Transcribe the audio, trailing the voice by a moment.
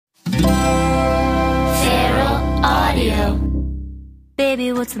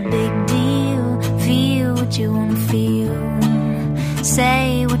Baby, what's the big deal? Feel what you wanna feel.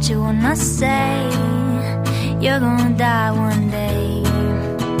 Say what you wanna say. You're gonna die one day.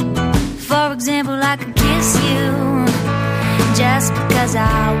 For example, I could kiss you just because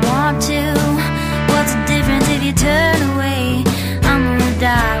I want to. What's the difference if you turn away? I'm gonna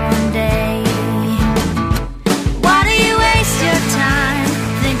die one day. Why do you waste your time?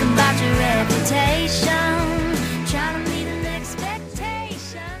 Think about your reputation, trying to meet an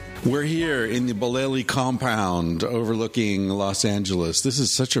expectation. We're here in the Bolelli compound overlooking Los Angeles. This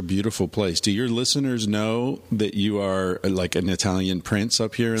is such a beautiful place. Do your listeners know that you are like an Italian prince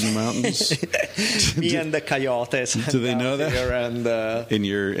up here in the mountains? Me and the coyotes. Do they know that? And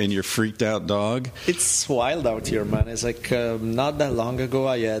your freaked out dog? It's wild out here, man. It's like not that long ago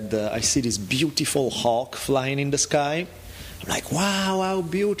I see this beautiful hawk flying in the sky. I'm like, wow, how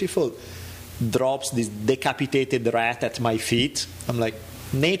beautiful. Drops this decapitated rat at my feet. I'm like,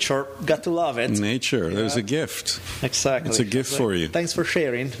 nature, got to love it. Nature, yeah. There's a gift. Exactly. It's a gift for you. Thanks for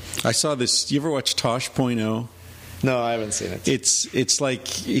sharing. I saw this. You ever watch Tosh.0? No, I haven't seen it. It's like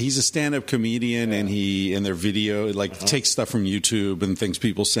he's a stand-up comedian, and in their video takes stuff from YouTube and things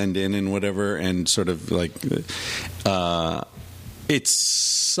people send in and whatever, and sort of like it's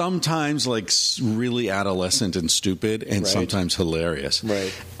sometimes like really adolescent and stupid, and sometimes hilarious.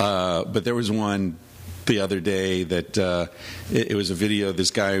 Right. But there was one the other day that it was a video of this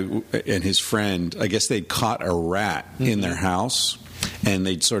guy and his friend. I guess they'd caught a rat in their house, and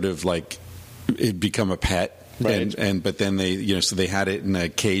they'd sort of like it'd become a pet. Right. But then they so they had it in a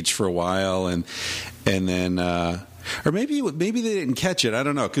cage for a while, and then or maybe they didn't catch it. I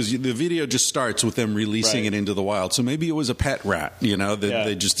don't know, because the video just starts with them releasing it into the wild. So maybe it was a pet rat,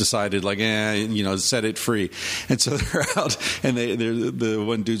 they just decided like, set it free. And so they're out, and the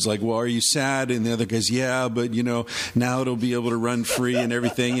one dude's like, well, are you sad? And the other guy's, yeah, but now it'll be able to run free and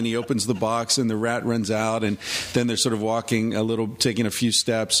everything. And he opens the box, and the rat runs out, and then they're sort of walking a little, taking a few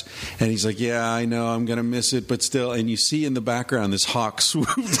steps, and he's like, yeah, I know, I'm gonna miss it, but still. And you see in the background this hawk swoop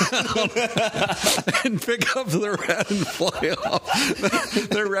down and pick up the rat and fly off.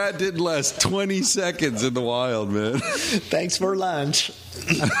 The rat didn't last 20 seconds in the wild, man. Thanks for lunch.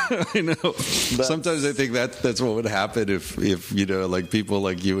 I know. Sometimes I think that's what would happen if like people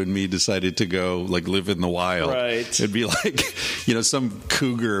like you and me decided to go like live in the wild. Right. It'd be like, some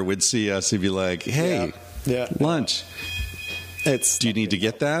cougar would see us and be like, hey, lunch. Do you need to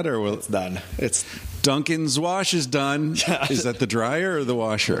get that, or it's done? It's Duncan's wash is done. Is that the dryer or the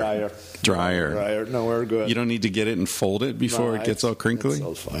washer? Dryer. No, we're good. You don't need to get it and fold it before it gets all crinkly? It's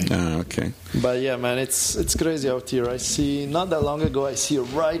all fine. Oh, okay. But yeah, man, it's crazy out here. I see, not that long ago, I see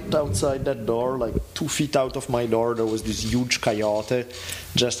right outside that door, like 2 feet out of my door, there was this huge coyote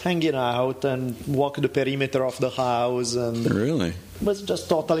just hanging out and walk the perimeter of the house. And really? Was just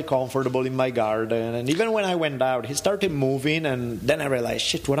totally comfortable in my garden. And even when I went out, he started moving, and then I realized,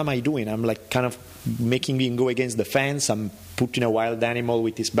 shit, what am I doing? I'm like kind of making him go against the fence. I'm putting a wild animal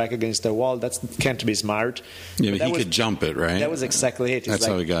with his back against the wall. That can't be smart. Yeah, but he could jump it, right? That was exactly it. That's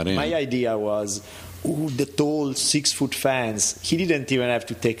how he got in. My idea was, the tall 6-foot fence. He didn't even have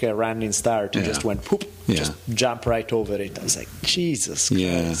to take a running start. He just went poop, just jump right over it. I was like, Jesus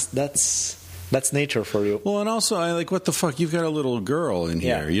Christ, that's nature for you. Well, and also, I like, what the fuck? You've got a little girl in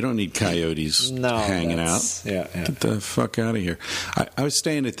here. You don't need coyotes hanging out. Get the fuck out of here. I was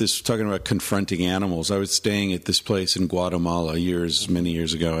staying at this, talking about confronting animals. I was staying at this place in Guatemala many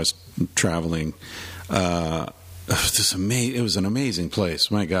years ago. I was traveling. It was an amazing place.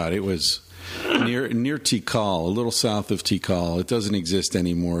 My God, it was near Tikal, a little south of Tikal. It doesn't exist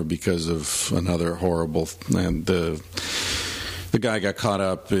anymore because of another horrible... The guy got caught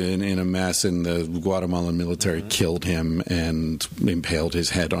up in a mess, and the Guatemalan military killed him and impaled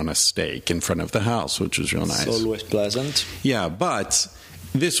his head on a stake in front of the house, which was real nice. It's always pleasant. Yeah, but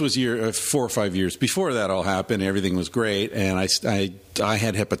this was 4 or 5 years before that all happened. Everything was great, and I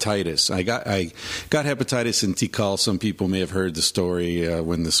had hepatitis. I got hepatitis in Tikal. Some people may have heard the story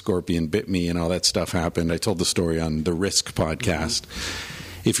when the scorpion bit me and all that stuff happened. I told the story on the Risk podcast.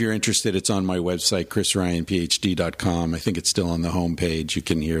 If you're interested, it's on my website, chrisryanphd.com. I think it's still on the homepage. You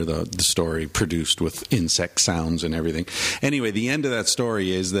can hear the story produced with insect sounds and everything. Anyway, the end of that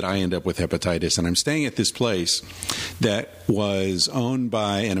story is that I end up with hepatitis, and I'm staying at this place that was owned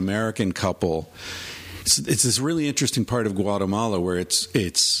by an American couple. it's this really interesting part of Guatemala where it's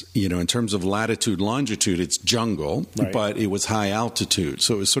in terms of latitude, longitude, it's jungle, right. but it was high altitude.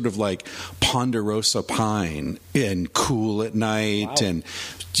 So it was sort of like ponderosa pine and cool at night. Wow. And,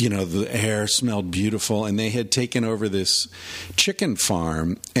 the air smelled beautiful. And they had taken over this chicken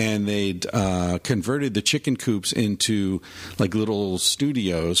farm, and they'd converted the chicken coops into like little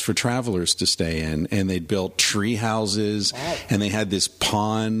studios for travelers to stay in. And they'd built tree houses, wow. And they had this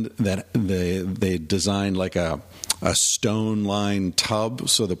pond that they designed like a stone-lined tub.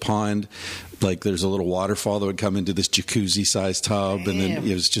 So the pond, like there's a little waterfall that would come into this jacuzzi-sized tub. Damn. And then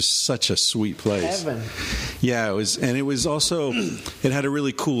it was just such a sweet place. Heaven. Yeah, it was. And it was also, it had a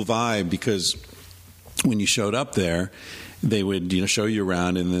really cool vibe because when you showed up there, they would show you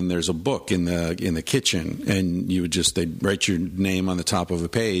around, and then there's a book in the kitchen, and they'd write your name on the top of a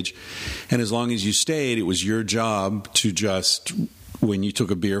page, and as long as you stayed, it was your job to just, when you took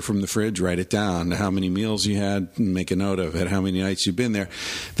a beer from the fridge, write it down, how many meals you had, make a note of it, how many nights you've been there.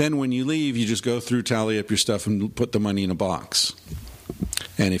 Then when you leave, you just go through, tally up your stuff, and put the money in a box.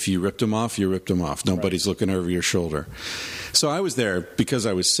 And if you ripped them off, you ripped them off. Nobody's looking over your shoulder. So I was there because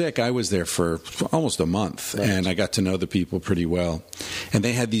I was sick. I was there for almost a month, right. And I got to know the people pretty well. And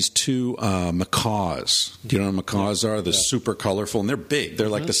they had these two macaws. Do you know what macaws are? They're super colorful, and they're big. They're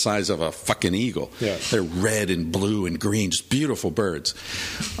like the size of a fucking eagle. Yeah. They're red and blue and green, just beautiful birds.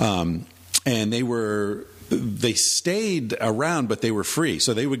 And they stayed around, but they were free.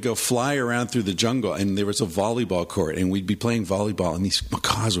 So they would go fly around through the jungle, and there was a volleyball court, and we'd be playing volleyball, and these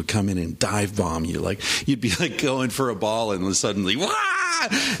macaws would come in and dive bomb you. Like, you'd be like going for a ball, and suddenly, wah!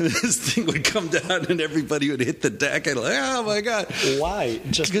 And this thing would come down, and everybody would hit the deck, and like, oh my God. Why?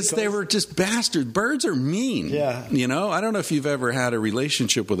 Just because they were just bastards. Birds are mean. Yeah. I don't know if you've ever had a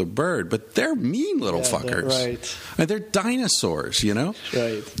relationship with a bird, but they're mean little fuckers. Right. And they're dinosaurs,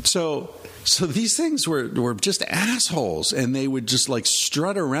 Right. So these things were just assholes, and they would just like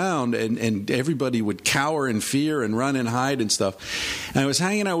strut around, and everybody would cower in fear and run and hide and stuff. And I was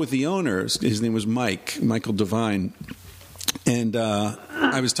hanging out with the owner. His name was Michael Devine. And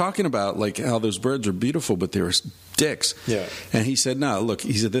I was talking about like how those birds are beautiful, but they were dicks. Yeah. And he said, no, look,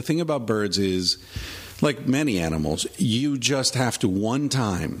 he said, the thing about birds is, like many animals, you just have to one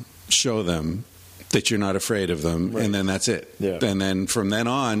time show them that you're not afraid of them, right. And then that's it. Yeah. And then from then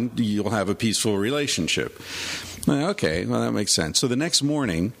on, you'll have a peaceful relationship. Okay, well, that makes sense. So the next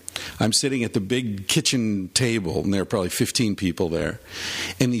morning, I'm sitting at the big kitchen table, and there are probably 15 people there.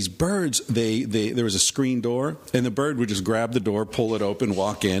 And these birds, there was a screen door, and the bird would just grab the door, pull it open,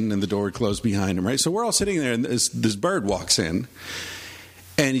 walk in, and the door would close behind him, right? So we're all sitting there, and this bird walks in.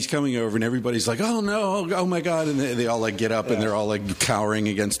 And he's coming over, and everybody's like, oh, no, oh, my God. And they all, like, get up, and they're all, like, cowering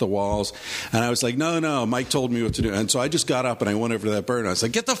against the walls. And I was like, no, Mike told me what to do. And so I just got up, and I went over to that bird, and I was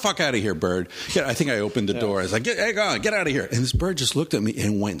like, get the fuck out of here, bird. Yeah, I think I opened the door. I was like, get out of here. And this bird just looked at me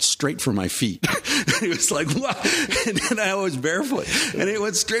and went straight for my feet. And he was like, what? And then I was barefoot, and it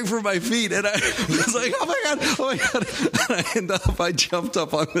went straight for my feet. And I was like, oh, my God. And I jumped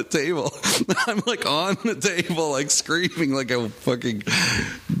up on the table. I'm, like, on the table, like, screaming like a fucking...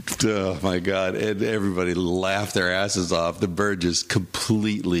 Oh my God. And everybody laughed their asses off. The bird just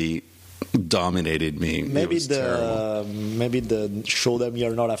completely dominated me. Maybe the show them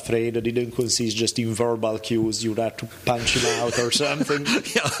you're not afraid didn't consist just in verbal cues. You had to punch him out or something.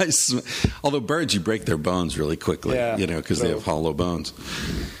 Although birds, you break their bones really quickly, because they have hollow bones.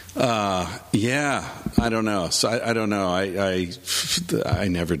 I don't know. So I don't know. I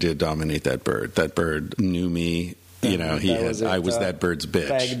never did dominate that bird. That bird knew me. I was that bird's bitch.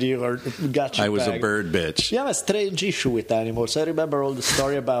 Pegged you or got you I was pegged. A bird bitch. You have a strange issue with animals. I remember all the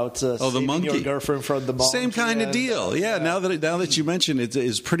story about the monkey. Your girlfriend from the monkey. Same kind of deal. Now that you mention it,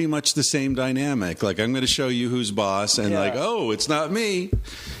 is pretty much the same dynamic. Like, I'm going to show you who's boss, and it's not me,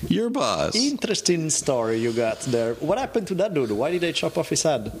 you're boss. Interesting story you got there. What happened to that dude? Why did they chop off his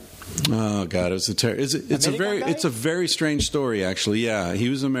head? Oh God, it's a very strange story, actually. Yeah, he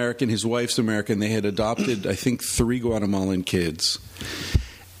was American. His wife's American. They had adopted, I think, 3 Guatemalan kids,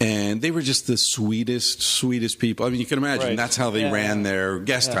 and they were just the sweetest people. I mean, you can imagine that's how they ran their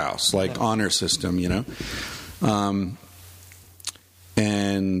guest house, honor system,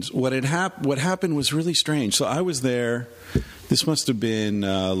 And what happened was really strange. So I was there. This must have been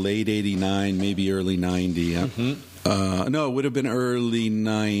late '89, maybe early '90. Mm-hmm. No, it would have been early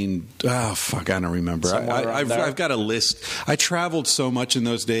 9. Oh, fuck, I don't remember. I've got a list. I traveled so much in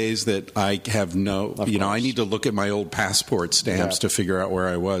those days that I have I need to look at my old passport stamps to figure out where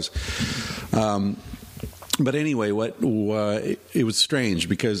I was. But anyway, it was strange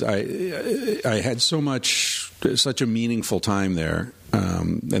because I had such a meaningful time there.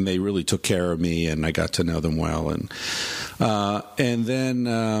 and they really took care of me, and I got to know them well. And then,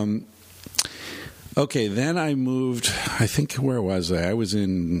 then I moved. I think, where was I? I was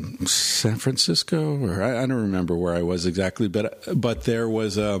in San Francisco, or I don't remember where I was exactly. But there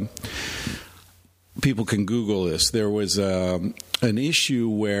was people can Google this. There was an issue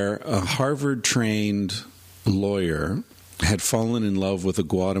where a Harvard-trained lawyer had fallen in love with a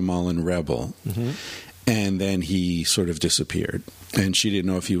Guatemalan rebel. Mm-hmm. And then he sort of disappeared. And she didn't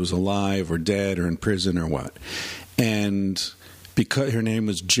know if he was alive or dead or in prison or what. And because her name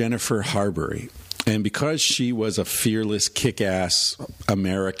was Jennifer Harbury. And because she was a fearless, kick-ass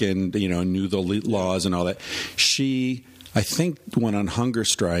American, knew the laws and all that, she, I think, went on hunger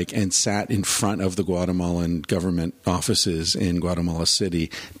strike and sat in front of the Guatemalan government offices in Guatemala City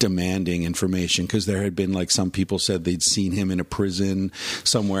demanding information, because there had been, some people said they'd seen him in a prison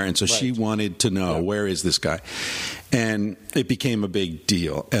somewhere, and so she wanted to know, where is this guy? And it became a big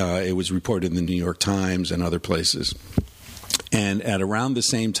deal. It was reported in the New York Times and other places. And at around the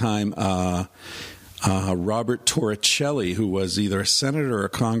same time, Robert Torricelli, who was either a senator or a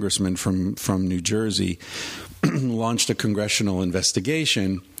congressman from New Jersey, launched a congressional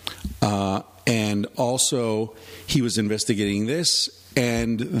investigation, and also he was investigating this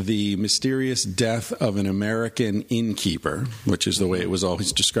and the mysterious death of an American innkeeper, which is the way it was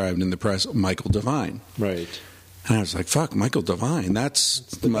always described in the press, Michael Devine. Right. And I was like, fuck, Michael Devine,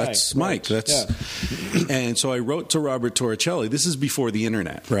 that's Mike. Right. And so I wrote to Robert Torricelli. This is before the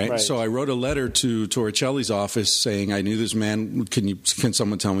internet, right? So I wrote a letter to Torricelli's office saying, I knew this man. Can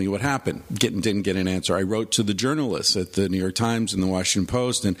someone tell me what happened? Didn't get an answer. I wrote to the journalists at the New York Times and the Washington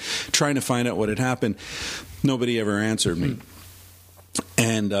Post and trying to find out what had happened. Nobody ever answered me.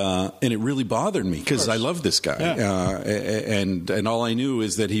 And it really bothered me because I love this guy, and all I knew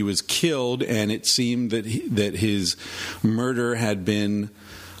is that he was killed, and it seemed that his murder had been.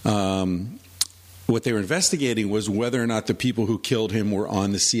 What they were investigating was whether or not the people who killed him were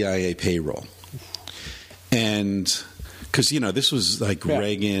on the CIA payroll, and. Because, this was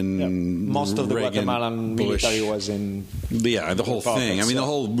Reagan. Yeah. Most of the Guatemalan Bush. military was in. Yeah, the whole thing. I mean, the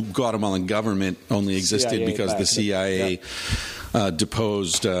whole Guatemalan government only existed CIA because the CIA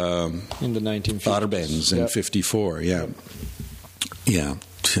deposed in the 1950s. Arbenz in 54. Yeah.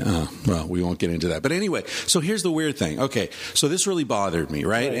 Well, we won't get into that. But anyway, so here's the weird thing. Okay, so this really bothered me,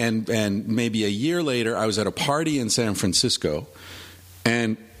 right? And maybe a year later, I was at a party in San Francisco,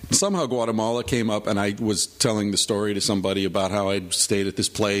 and somehow Guatemala came up, and I was telling the story to somebody about how I'd stayed at this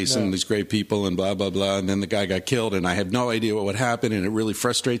place and these great people and blah, blah, blah, and then the guy got killed, and I had no idea what would happen, and it really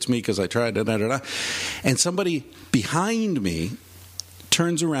frustrates me because I tried, and somebody behind me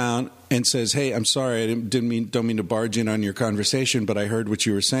turns around and says, hey, I'm sorry, I don't mean to barge in on your conversation, but I heard what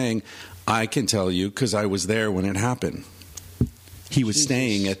you were saying. I can tell you because I was there when it happened. He was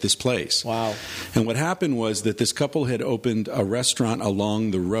staying at this place. Wow. And what happened was that this couple had opened a restaurant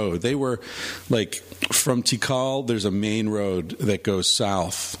along the road. They were from Tikal, there's a main road that goes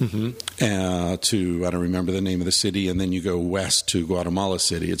south to, I don't remember the name of the city, and then you go west to Guatemala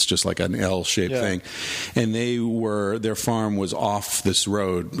City. It's just like an L-shaped thing. And their farm was off this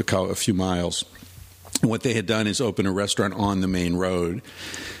road a few miles. And what they had done is open a restaurant on the main road.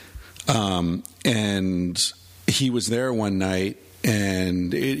 And he was there one night.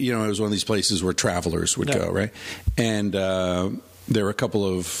 And, it was one of these places where travelers would go, right? And there were a couple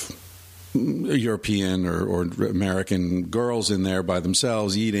of European or American girls in there by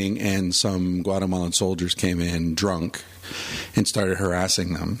themselves eating, and some Guatemalan soldiers came in drunk and started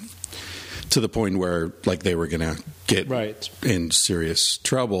harassing them to the point where, they were going to get in serious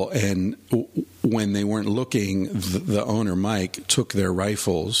trouble. And when they weren't looking, the owner, Mike, took their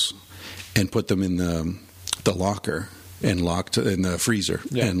rifles and put them in the locker. And locked in the freezer,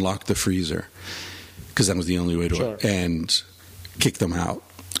 and locked the freezer, because that was the only way to and kicked them out.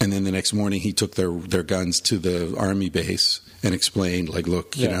 And then the next morning, he took their guns to the army base and explained,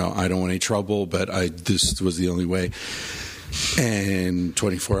 look, I don't want any trouble, but this was the only way. And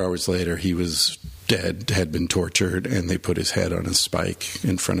 24 hours later, he was dead, had been tortured, and they put his head on a spike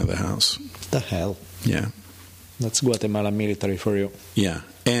in front of the house. What the hell? Yeah, that's Guatemalan military for you. Yeah,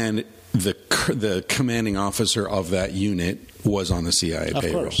 and the commanding officer of that unit was on the CIA payroll.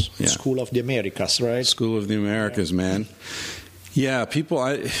 Of course. Yeah. School of the Americas, right? School of the Americas, man. Yeah, people,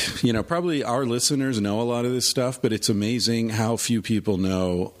 probably our listeners know a lot of this stuff, but it's amazing how few people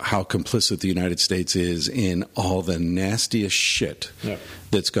know how complicit the United States is in all the nastiest shit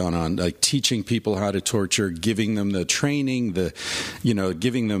that's gone on, teaching people how to torture, giving them the training,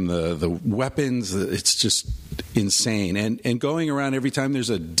 giving them the weapons. It's just insane. And going around every time there's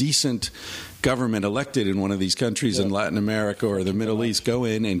a decent government elected in one of these countries in Latin America or the Middle East go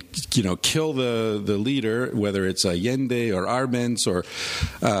in and kill the leader, whether it's Allende or Arbenz or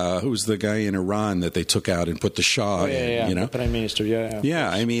who's the guy in Iran that they took out and put the Shah in, the prime minister.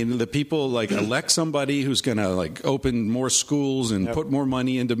 I mean, the people elect somebody who's going to open more schools and put more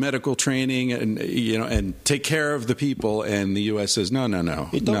money into medical training and take care of the people, and the U.S. says no.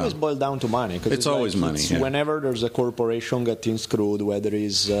 It always boils down to money. It's always money. Whenever there's a corporation getting screwed, whether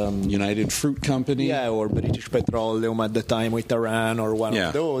it's United Fruit Company, or British Petroleum at the time with Iran, or one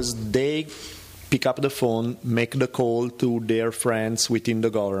of those, they pick up the phone, make the call to their friends within the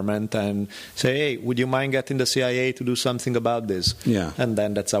government and say, hey, would you mind getting the CIA to do something about this? Yeah. And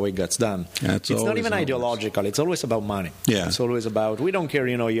then that's how it gets done. It's not even ideological. It's always about money. Yeah. It's always about, we don't care,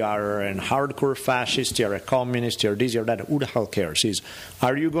 you are a hardcore fascist, you're a communist, you're this, you're that. Who the hell cares?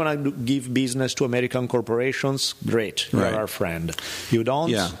 Are you going to give business to American corporations? Great. You're our friend. You don't,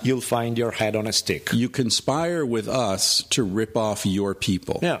 you'll find your head on a stick. You conspire with us to rip off your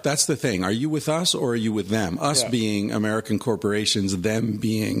people. Yeah. That's the thing. Are you with us or are you with them? Us being American corporations, them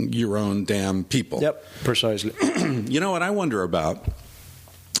being your own damn people. Yep, precisely. You know what I wonder about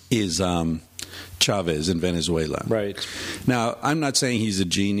is Chavez in Venezuela. Right. Now, I'm not saying he's a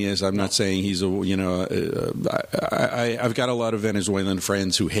genius. I'm not saying he's I've got a lot of Venezuelan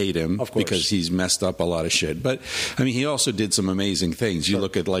friends who hate him because he's messed up a lot of shit. But, I mean, he also did some amazing things. You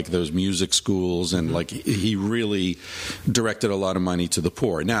look at, those music schools and, he really directed a lot of money to the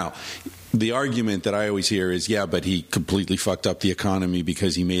poor. Now, the argument that I always hear is, but he completely fucked up the economy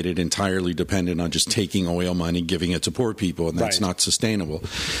because he made it entirely dependent on just taking oil money, giving it to poor people, and that's not sustainable.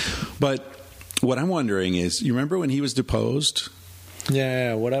 But what I'm wondering is, you remember when he was deposed?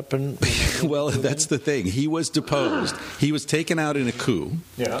 Yeah, what happened? Well, that's the thing. He was deposed. He was taken out in a coup.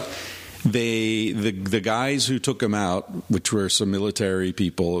 Yeah. The guys who took him out, which were some military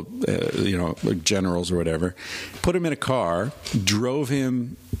people, like generals or whatever, put him in a car, drove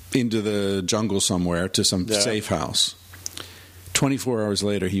him into the jungle somewhere to some safe house. 24 hours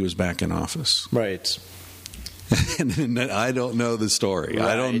later, he was back in office. Right. And I don't know the story. Right.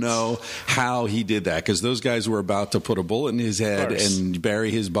 I don't know how he did that, because those guys were about to put a bullet in his head and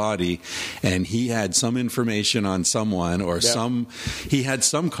bury his body, and he had some information on someone or he had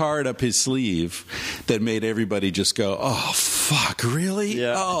some card up his sleeve that made everybody just go, oh, fuck, really?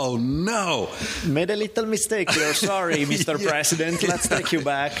 Yeah. Oh, no. Made a little mistake here. Sorry, Mr. President. Let's take you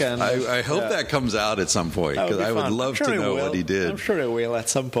back. And I hope that comes out at some point, because I would love to know what he did. I'm sure it will at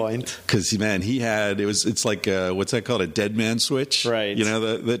some point. Because, man, it's like what's that called? A dead man switch? Right.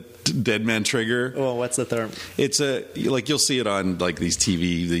 The dead man trigger? Well, what's the term? It's you'll see it on these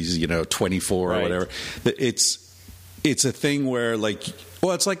TV, these 24 or whatever. It's a thing where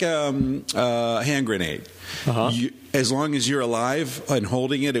it's like a hand grenade. Uh-huh. As long as you're alive and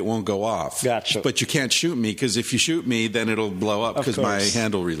holding it, it won't go off. Gotcha. But you can't shoot me, because if you shoot me, then it'll blow up because my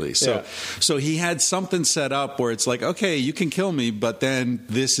hand will release. So he had something set up where it's like, okay, you can kill me, but then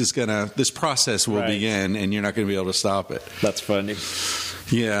this process will begin, and you're not going to be able to stop it. That's funny.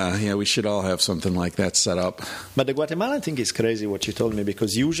 Yeah, we should all have something like that set up. But the Guatemalan thing is crazy, what you told me,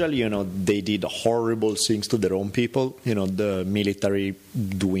 because usually, they did horrible things to their own people, the military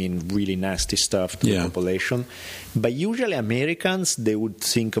doing really nasty stuff to the population. But usually Americans, they would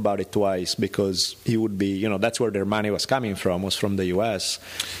think about it twice, because it would be, that's where their money was coming from, was from the U.S.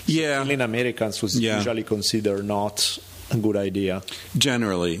 Yeah. So killing Americans was usually considered not a good idea.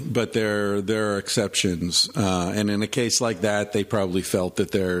 Generally, but there are exceptions. And in a case like that, they probably felt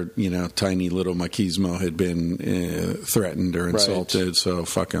that their tiny little machismo had been threatened or insulted, so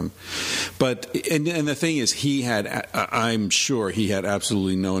fuck him. But and the thing is, I'm sure he had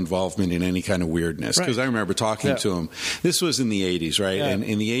absolutely no involvement in any kind of weirdness, because I remember talking to him. This was in the 80s, right? Yeah. And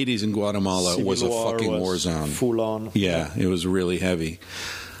in the 80s in Guatemala was a fucking war zone. Full on. Yeah, it was really heavy.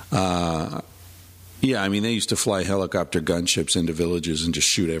 Yeah, I mean, they used to fly helicopter gunships into villages and just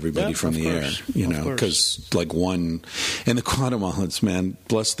shoot everybody from the air, because and the Guatemalans, man,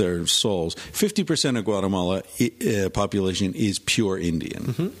 bless their souls, 50% of Guatemala population is pure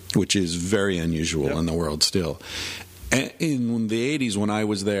Indian, which is very unusual in the world still. And in the 80s, when I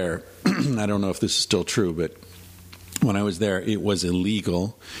was there, I don't know if this is still true, but when I was there, it was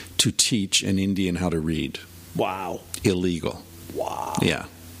illegal to teach an Indian how to read. Wow. Illegal. Wow. Yeah.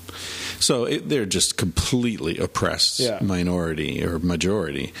 So they're just completely oppressed minority or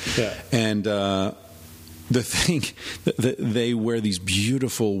majority. Yeah. And the thing, they wear these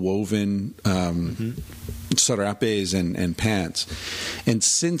beautiful woven sarapes and pants. And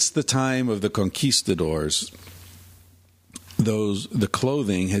since the time of the conquistadors, the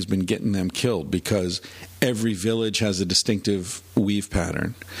clothing has been getting them killed because every village has a distinctive weave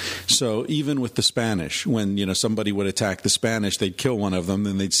pattern. So even with the Spanish, when somebody would attack the Spanish, they'd kill one of them,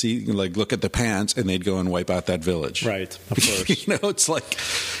 and they'd see look at the pants, and they'd go and wipe out that village. Right, of course.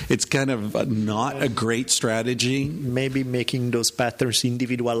 It's kind of not a great strategy. Maybe making those patterns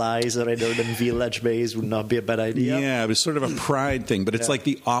individualized rather than village based would not be a bad idea. Yeah, it was sort of a pride thing, but it's like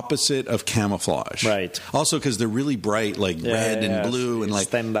the opposite of camouflage. Right. Also because they're really bright, red and blue, and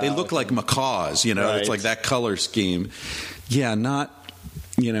they look like macaws. It's like that color scheme. Yeah, not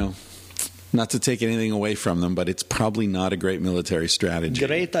to take anything away from them, but it's probably not a great military strategy.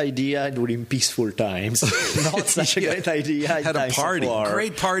 Great idea during peaceful times. Not such a great idea. Had a party.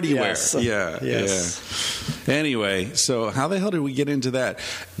 Great party wear. Yeah. Yes. Yeah. Anyway, so how the hell did we get into that?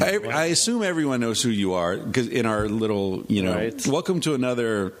 I assume everyone knows who you are, because in our little, welcome to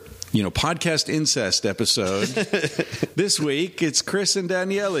another podcast incest episode. This week it's Chris and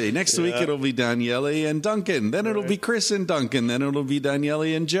Daniele. Next week it'll be Daniele and Duncan. Then it'll be Chris and Duncan. Then it'll be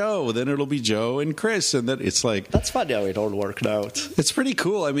Daniele and Joe. Then it'll be Joe and Chris. And then it's like, that's funny how it all worked out. It's pretty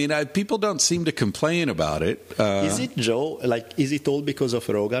cool. I mean, people don't seem to complain about it. Is it, Joe? Is it all because of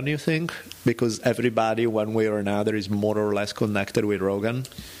Rogan? You think? Because everybody, one way or another, is more or less connected with Rogan.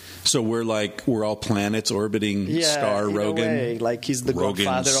 So we're all planets orbiting star Rogan. A way. He's the Rogan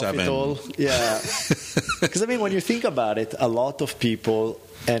godfather 7. of it all. Yeah. Because when you think about it, a lot of people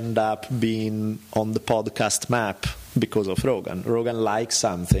end up being on the podcast map because of Rogan. Rogan likes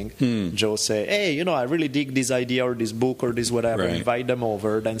something. Joe say, hey, I really dig this idea or this book or this whatever. Right. Invite them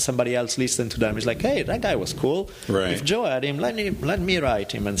over. Then somebody else listens to them. He's like, hey, that guy was cool. Right. If Joe had him, let me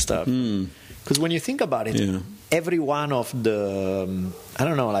write him and stuff. Because when you think about it, every one of the,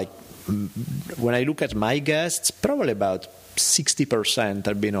 when I look at my guests, probably about 60%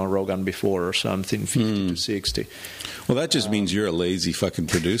 have been on Rogan before or something, 50 to 60. Well, that just means you're a lazy fucking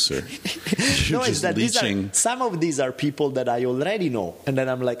producer. No, it's that some of these are people that I already know. And then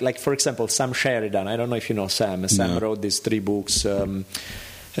I'm like for example, Sam Sheridan. I don't know if you know Sam. Sam wrote these 3 books.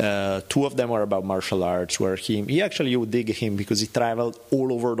 2 of them are about martial arts, where you would dig him because he traveled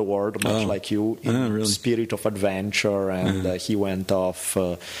all over the world, much like you, in spirit of adventure, and he went off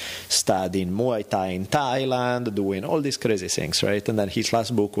studying Muay Thai in Thailand, doing all these crazy things, right? And then his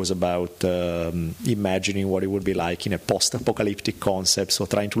last book was about imagining what it would be like in a post-apocalyptic concept, so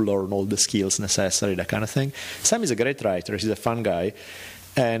trying to learn all the skills necessary, that kind of thing. Sam is a great writer. He's a fun guy.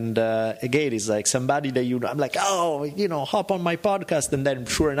 And again, it's like somebody that I'm like, hop on my podcast. And then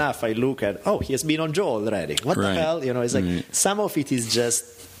sure enough, I look at, he has been on Joe already. What the hell? It's like some of it is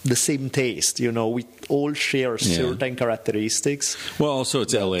just the same taste. We all share certain characteristics. Well, also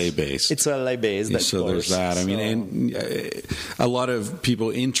it's LA based. It's LA based. So there's that. I mean, and a lot of people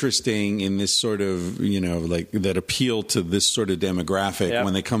interesting in this sort of, that appeal to this sort of demographic.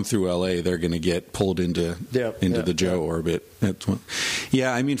 When they come through LA, they're going to get pulled into the Joe orbit. That's one.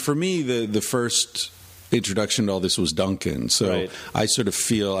 Yeah, I mean, for me, the first introduction to all this was Duncan, so I sort of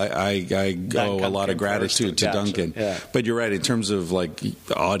feel I owe a lot of gratitude to Duncan. But you're right, in terms of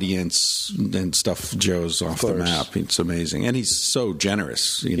audience and stuff, Joe's off the map. It's amazing, and he's so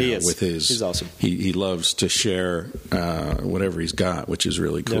generous. With his, he's awesome. He loves to share whatever he's got, which is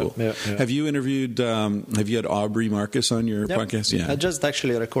really cool. Have you interviewed? Have you had Aubrey Marcus on your podcast? Yeah, I just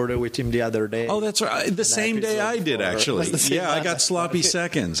actually recorded with him the other day. Oh, that's right. The same day I did, actually. I got sloppy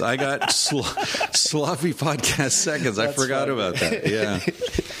seconds. I got sloppy podcast seconds. I forgot about that.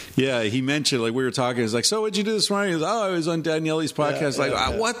 Yeah, he mentioned, we were talking, he's like, so what'd you do this morning? He goes, I was on Daniele's podcast.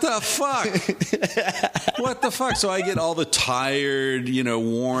 What the fuck? What the fuck? So I get all the tired,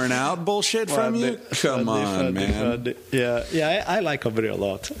 worn out bullshit from you? Come on, man. Yeah, I like Aubrey a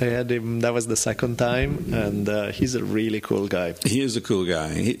lot. I had him, that was the second time, and he's a really cool guy. He is a cool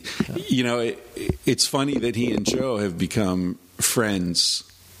guy. It's funny that he and Joe have become friends.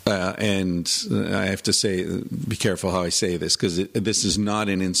 And I have to say, be careful how I say this, because this is not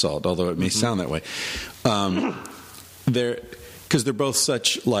an insult, although it may sound that way. Because they're both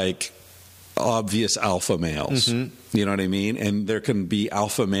such obvious alpha males. You know what I mean? And there can be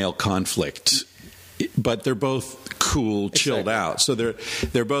alpha male conflict, but they're both cool, chilled out. So they're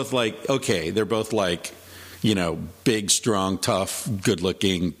both they're both big, strong, tough,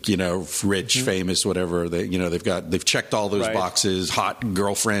 good-looking, rich, famous, whatever. They've checked all those boxes, hot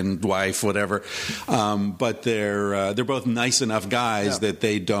girlfriend, wife, whatever. But they're both nice enough guys that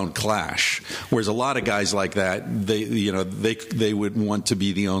they don't clash. Whereas a lot of guys like that, they would want to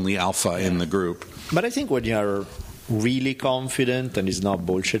be the only alpha in the group. But I think when really confident and is not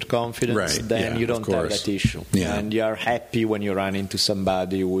bullshit confidence, Right, then yeah, you don't of have course. that issue. Yeah. And you are happy when you run into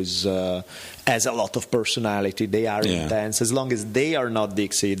somebody who has a lot of personality. They are Yeah. intense. As long as they are not the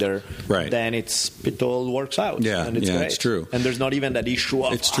exceeder, Right. then it all works out. Yeah, and it's yeah, great. it's true. And there's not even that issue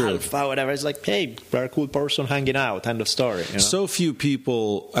of It's true. alpha, whatever. It's like, hey, we're a cool person hanging out. End of story. You know? So few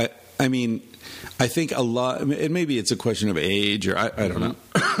people. I mean, I think a lot. And maybe it's a question of age, or I don't know.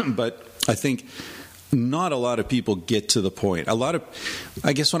 But I think not a lot of people get to the point.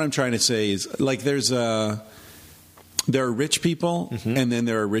 I guess what I'm trying to say is, like, there are rich people, and then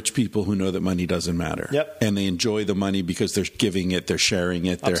there are rich people who know that money doesn't matter. Yep. And they enjoy the money because they're giving it, they're sharing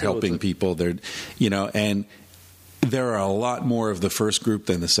it, they're Absolutely. helping people. They're, and there are a lot more of the first group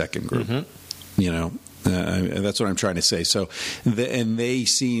than the second group. That's what I'm trying to say. So,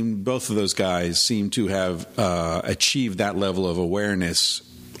 both of those guys seem to have achieved that level of awareness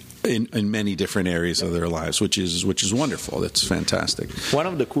in many different areas of their lives, which is wonderful. That's fantastic. One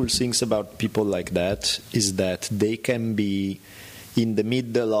of the cool things about people like that is that they can be in the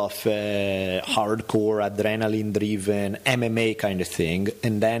middle of a hardcore, adrenaline-driven MMA kind of thing,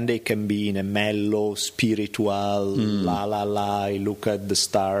 and then they can be in a mellow, spiritual, I look at the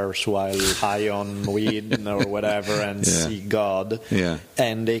stars while high on weed or whatever and see God. Yeah.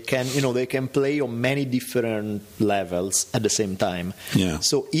 And they can play on many different levels at the same time. Yeah.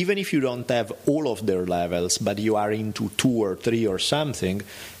 So even if you don't have all of their levels, but you are into 2 or 3 or something,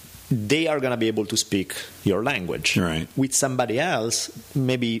 they are going to be able to speak your language. Right. With somebody else,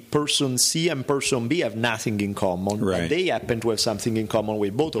 maybe person C and person B have nothing in common, Right. but they happen to have something in common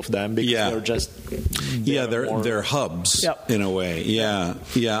with both of them because they're just... They're hubs in a way. Yeah.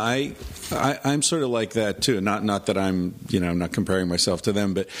 I'm sort of like that too. Not that I'm not comparing myself to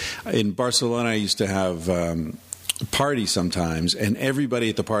them, but in Barcelona I used to have party sometimes, and everybody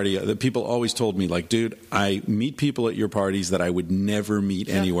at the party, the people always told me, like, dude, I meet people at your parties that I would never meet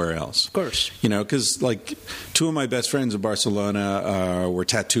anywhere else. Of course. Because like 2 of my best friends in Barcelona were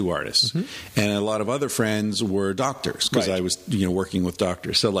tattoo artists, and a lot of other friends were doctors, because I was working with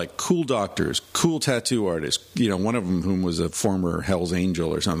doctors. So like cool doctors, cool tattoo artists. One of them whom was a former Hell's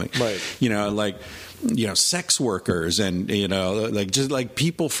Angel or something. Right. Sex workers, and just like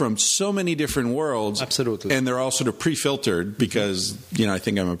people from so many different worlds. Absolutely. And they're all sort of pre-filtered because I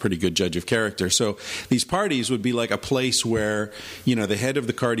think I'm a pretty good judge of character. So these parties would be like a place where the head of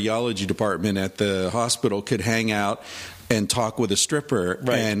the cardiology department at the hospital could hang out and talk with a stripper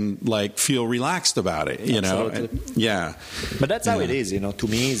and like feel relaxed about it. But that's how it is. To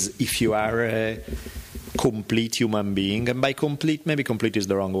me, is if you are a complete human being, and by complete, maybe complete is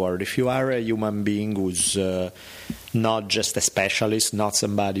the wrong word. If you are a human being who's not just a specialist, not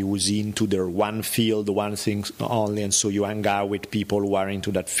somebody who's into their one field, one thing only, and so you hang out with people who are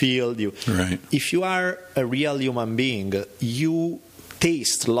into that field. If you are a real human being, you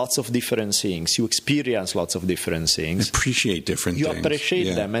taste lots of different things, you experience lots of different things, appreciate different you things.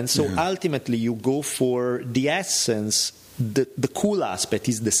 appreciate them, and so ultimately you go for the essence. The cool aspect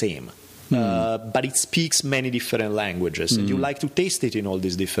is the same. But it speaks many different languages, and you like to taste it in all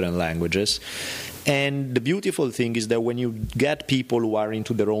these different languages. And the beautiful thing is that when you get people who are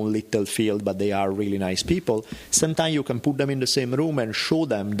into their own little field, but they are really nice people, sometimes you can put them in the same room and show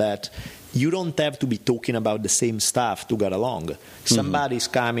them that you don't have to be talking about the same stuff to get along. Somebody's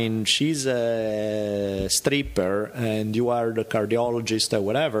coming, she's a stripper, and you are the cardiologist or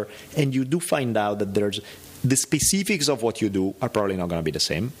whatever, and you do find out that there's the specifics of what you do are probably not going to be the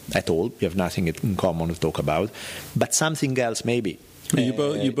same at all. You have nothing in common to talk about, but something else maybe. You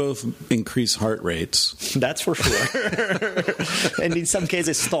both increase heart rates. That's for sure. And in some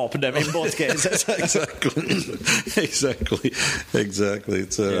cases stop them in both cases. Exactly.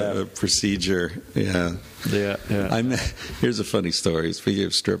 It's a procedure. Yeah. Here's a funny story. Speaking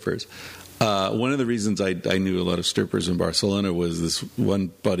of strippers. One of the reasons I knew a lot of strippers in Barcelona was this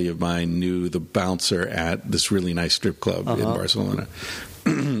one buddy of mine knew the bouncer at this really nice strip club in Barcelona.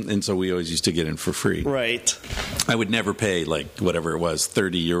 And so we always used to get in for free. Right. I would never pay like whatever it was,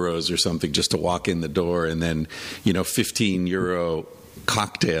 30 euros or something just to walk in the door, and then, 15 euro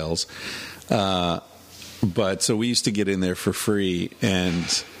cocktails. But so we used to get in there for free, and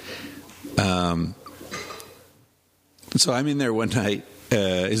so I'm in there one night.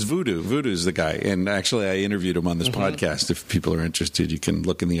 Is Voodoo. Voodoo's the guy. And actually, I interviewed him on this podcast. If people are interested, you can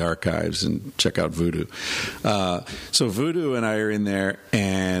look in the archives and check out Voodoo. So Voodoo and I are in there,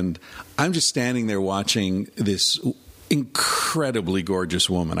 and I'm just standing there watching this incredibly gorgeous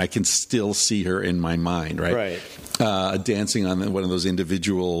woman. I can still see her in my mind, right? Dancing on one of those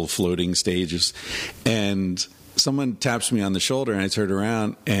individual floating stages. And someone taps me on the shoulder, and I turn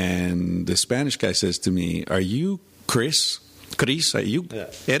around, and the Spanish guy says to me, "Are you Chris, you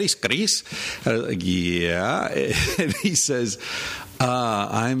eres Chris? I was like, yeah. And he says,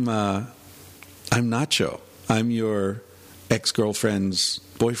 I'm Nacho. I'm your ex-girlfriend's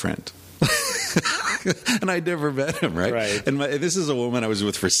boyfriend. And I'd never met him, right? And this is a woman I was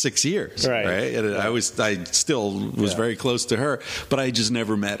with for 6 years, right? And I still was very close to her, but I just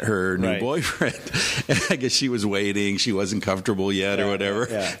never met her new boyfriend. And I guess she was waiting; she wasn't comfortable yet, or whatever.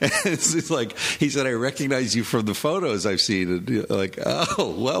 And it's like he said, "I recognize you from the photos I've seen." And like,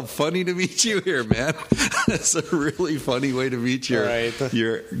 oh, well, funny to meet you here, man. That's a really funny way to meet your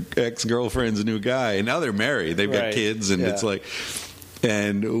ex-girlfriend's new guy. And now they're married; they've got kids, and it's like.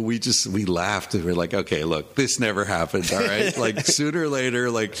 And we laughed and we're like, okay, look, this never happened, all right? Like sooner or later,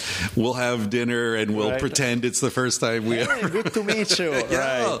 like we'll have dinner and we'll pretend it's the first time we ever. Good to meet you.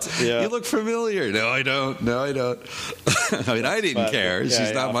 You look familiar. No, I don't. I mean, I didn't care.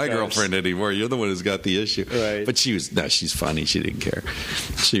 She's not my girlfriend anymore. You're the one who's got the issue. But she's funny. She didn't care.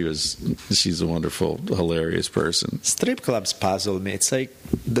 She's a wonderful, hilarious person. Strip clubs puzzle me. It's like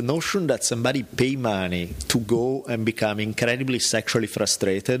the notion that somebody pay money to go and become incredibly sexually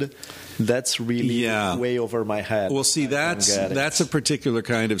frustrated. That's really way over my head. Well, see, that's a particular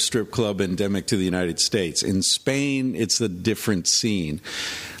kind of strip club endemic to the United States. In Spain, it's a different scene.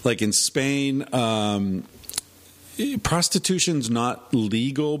 Like in Spain, prostitution's not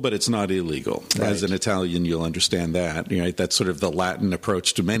legal, but it's not illegal. As an Italian, you'll understand that. Right? That's sort of the Latin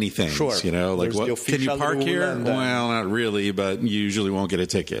approach to many things. You know, like what, can you park here? Well, not really, but you usually won't get a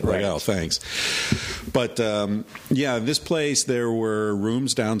ticket. Like, oh, thanks. But this place, there were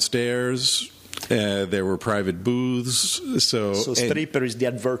rooms downstairs. There were private booths. So stripper is the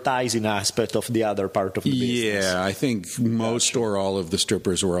advertising aspect of the other part of the business. Yeah, I think most or all of the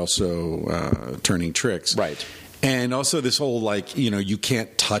strippers were also turning tricks. And also this whole, like, you know, you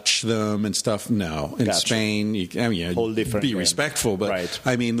can't touch them and stuff. No. In Spain, whole different be respectful. But,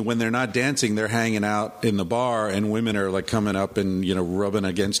 I mean, when they're not dancing, they're hanging out in the bar, and women are, like, coming up and, you know, rubbing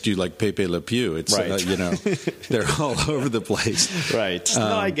against you like Pepe Le Pew. It's, you know, they're all over the place.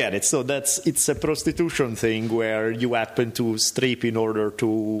 No, I get it. So it's a prostitution thing where you happen to strip in order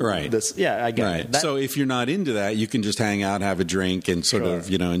to... I get it. So if you're not into that, you can just hang out, have a drink, and sort of,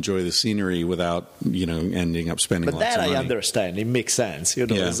 you know, enjoy the scenery without, you know, ending up spending lots of money. I understand. It makes sense. You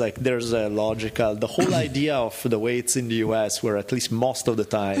know, it's like there's a logical... The whole idea of the way it's in the U.S., where at least most of the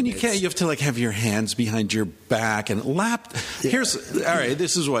time... And you have to, like, have your hands behind your back and lap... Here's... All right,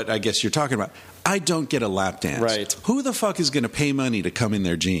 this is what I guess you're talking about. I don't get a lap dance. Who the fuck is going to pay money to come in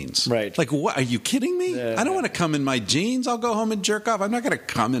their jeans? Like, what? Are you kidding me? I don't want to come in my jeans. I'll go home and jerk off. I'm not going to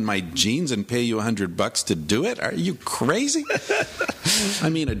come in my jeans and pay you $100 to do it. Are you crazy? I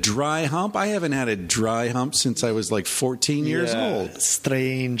mean, a dry hump? I haven't had a dry hump since I was like 14 years old.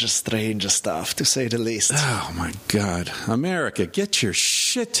 Strange stuff, to say the least. Oh, my God. America, get your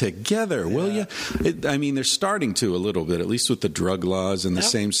shit together, will you? I mean, they're starting to a little bit, at least with the drug laws and the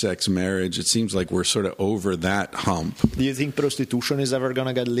same-sex marriage. It seems like we're sort of over that hump. Do you think prostitution is ever going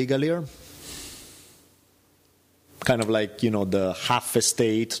to get legal here? Kind of like, you know, the half a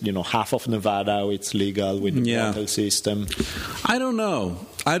state, you know, half of Nevada, it's legal with the brothel system. I don't know.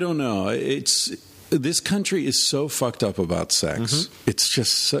 This country is so fucked up about sex. It's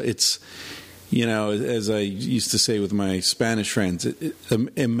just, you know, as I used to say with my Spanish friends,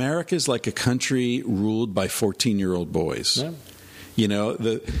 America's like a country ruled by 14-year-old boys. You know,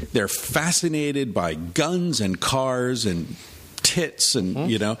 they're fascinated by guns and cars and tits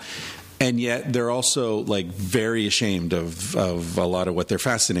and, you know, and yet they're also, like, very ashamed of a lot of what they're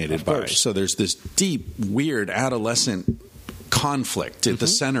fascinated by. So there's this deep, weird adolescent conflict at the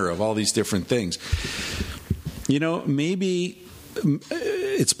center of all these different things. You know, maybe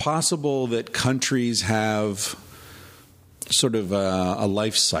it's possible that countries have sort of a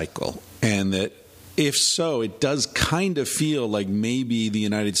life cycle, and that if so, it does kind of feel like maybe the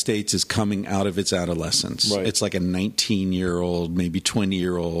United States is coming out of its adolescence. It's like a 19-year-old, maybe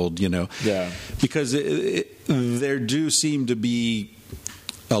 20-year-old, you know. Because there do seem to be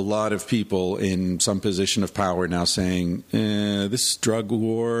a lot of people in some position of power now saying, this drug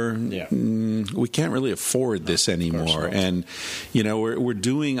war, we can't really afford this anymore. And, you know,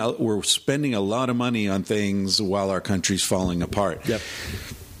 we're spending a lot of money on things while our country's falling apart.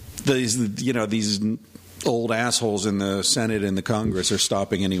 These old assholes in the Senate and the Congress are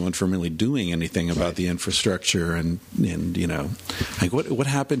stopping anyone from really doing anything about the infrastructure and you know, like what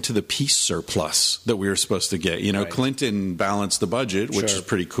happened to the peace surplus that we were supposed to get? You know, Clinton balanced the budget, which is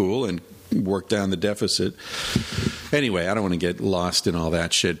pretty cool, and work down the deficit. Anyway, I don't want to get lost in all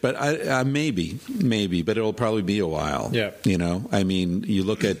that shit, but maybe, but it'll probably be a while. Yeah. You know, I mean, you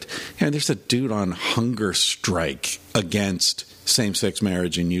look at, there's a dude on hunger strike against same-sex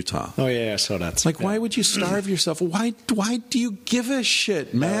marriage in Utah. Oh yeah, so that's like, why would you starve yourself? Why do you give a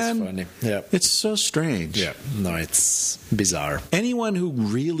shit, man? That's funny. Yeah, it's so strange. Yeah, no, it's bizarre. Anyone who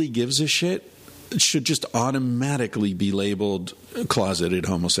really gives a shit should just automatically be labeled closeted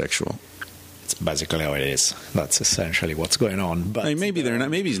homosexual. It's basically how it is. That's essentially what's going on. But I mean, maybe they're not.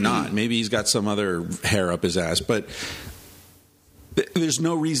 Maybe he's not. Maybe he's got some other hair up his ass. But there's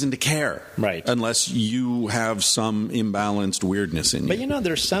no reason to care, right? Unless you have some imbalanced weirdness in you. But you know,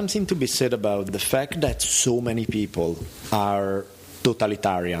 there's something to be said about the fact that so many people are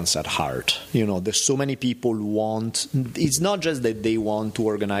totalitarians at heart. You know, there's so many people who want. It's not just that they want to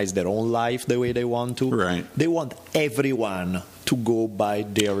organize their own life the way they want to. Right. They want everyone to go by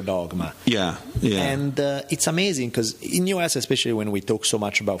their dogma. Yeah. And it's amazing because in US, especially when we talk so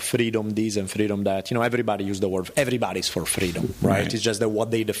much about freedom this and freedom that, you know, everybody use the word, everybody's for freedom, right? It's just that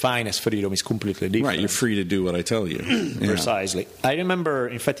what they define as freedom is completely different. Right, you're free to do what I tell you. Precisely. I remember,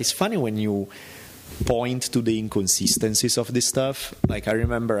 in fact, it's funny when you point to the inconsistencies of this stuff. Like, I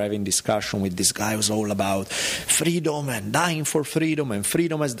remember having discussion with this guy who was all about freedom and dying for freedom and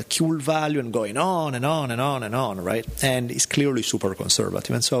freedom as the cool value and going on and on and on and on, right? And he's clearly super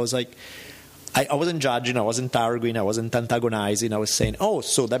conservative. And so I was like, I wasn't judging, I wasn't arguing, I wasn't antagonizing. I was saying, oh,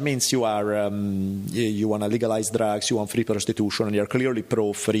 so that means you are you want to legalize drugs, you want free prostitution, and you're clearly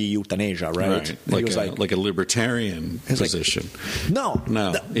pro-free euthanasia, right? Like a libertarian position. Like,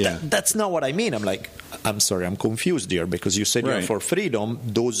 that's not what I mean. I'm like, I'm sorry, I'm confused here because you said you're for freedom.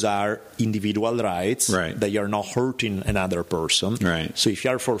 Those are individual rights that you're not hurting another person. Right. So if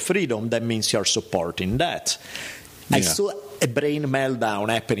you're for freedom, that means you're supporting that. I saw a brain meltdown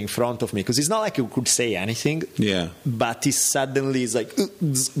happen in front of me because it's not like you could say anything. Yeah. But it suddenly is like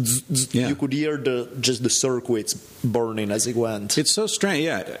you could hear just the circuits burning as it went. It's so strange.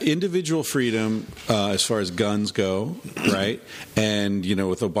 Yeah, individual freedom as far as guns go, right? And you know,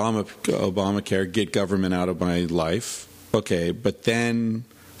 with Obamacare, get government out of my life. Okay, but then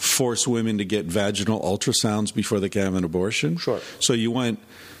force women to get vaginal ultrasounds before they can have an abortion. Sure. So you want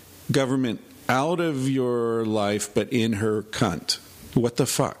government out of your life, but in her cunt. What the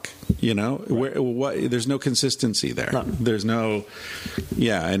fuck? You know, there's no consistency there. No. There's no,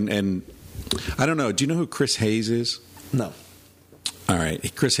 and I don't know. Do you know who Chris Hayes is? No. All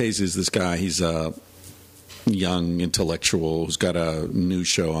right, Chris Hayes is this guy. He's a young intellectual who's got a news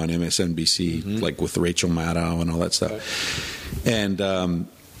show on MSNBC, like with Rachel Maddow and all that stuff. Okay. And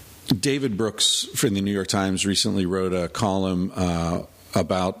David Brooks from the New York Times recently wrote a column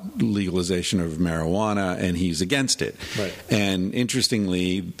about legalization of marijuana, and he's against it. Right. And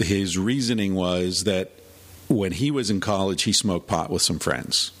interestingly, his reasoning was that when he was in college, he smoked pot with some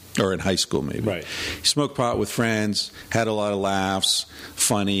friends. Or in high school, maybe. Right. He smoked pot with friends, had a lot of laughs,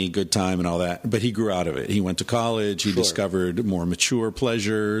 funny, good time, and all that. But he grew out of it. He went to college. He discovered more mature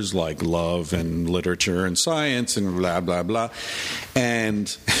pleasures like love and literature and science and blah, blah, blah.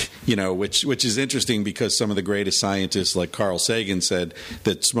 And, you know, which is interesting because some of the greatest scientists like Carl Sagan said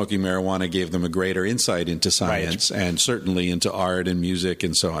that smoking marijuana gave them a greater insight into science and certainly into art and music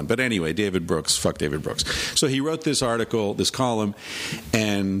and so on. But anyway, David Brooks, fuck David Brooks. So he wrote this article, this column,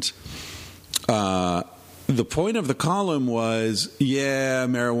 and the point of the column was,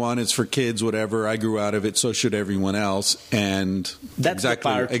 marijuana is for kids, whatever. I grew out of it, so should everyone else. And that's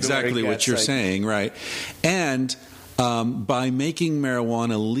exactly what you're saying, right? And by making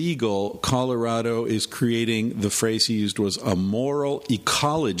marijuana legal, Colorado is creating, the phrase he used was a moral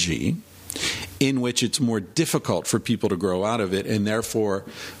ecology in which it's more difficult for people to grow out of it, and therefore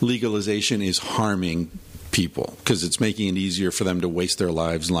legalization is harming people because it's making it easier for them to waste their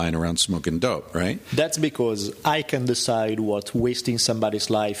lives lying around smoking dope, right? That's because I can decide what wasting somebody's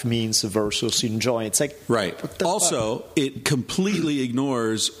life means versus enjoying. It's like, right. Also, it completely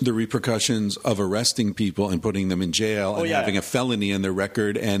ignores the repercussions of arresting people and putting them in jail and having a felony in their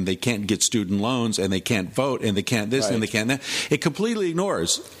record, and they can't get student loans, and they can't vote, and they can't this, and they can't that. It completely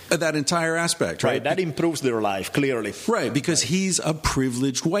ignores that entire aspect, right? That improves their life, clearly. Right, because he's a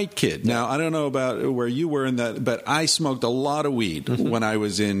privileged white kid. Now, I don't know about where you were in that, but I smoked a lot of weed when I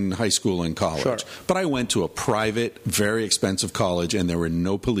was in high school and college. Sure. But I went to a private, very expensive college, and there were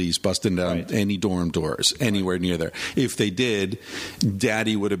no police busting down any dorm doors anywhere near there. If they did,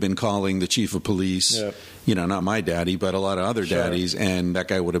 Daddy would have been calling the chief of police. Yep. You know, not my daddy, but a lot of other daddies, and that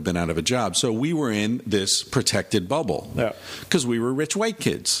guy would have been out of a job. So we were in this protected bubble because we were rich white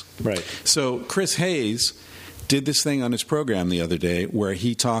kids. Right. So Chris Hayes did this thing on his program the other day where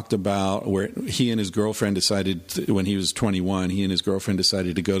he talked about where he and his girlfriend decided, when he was 21, he and his girlfriend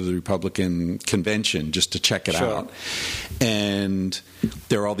decided to go to the Republican convention just to check it out. And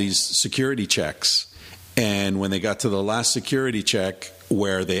there are all these security checks. And when they got to the last security check,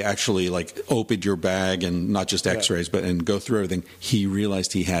 where they actually like opened your bag and not just x-rays but and go through everything, he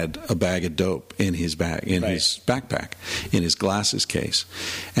realized he had a bag of dope in his bag, in his backpack, in his glasses case.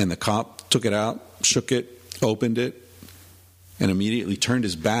 And the cop took it out, shook it, opened it, and immediately turned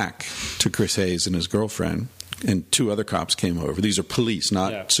his back to Chris Hayes and his girlfriend. And two other cops came over. These are police,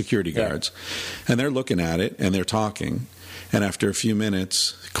 not security guards. And they're looking at it and they're talking. And after a few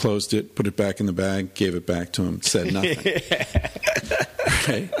minutes, closed it, put it back in the bag, gave it back to him, said nothing.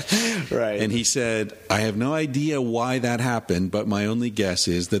 Right. And he said, I have no idea why that happened, but my only guess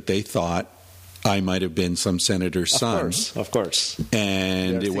is that they thought I might have been some senator's son. Of course.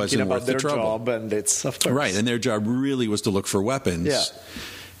 And it wasn't worth the trouble. Job, and it's, of course. Right, and their job really was to look for weapons. Yeah.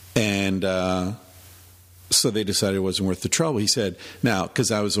 And so they decided it wasn't worth the trouble. He said, now,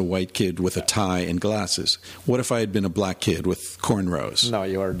 because I was a white kid with a tie and glasses, what if I had been a black kid with cornrows? No,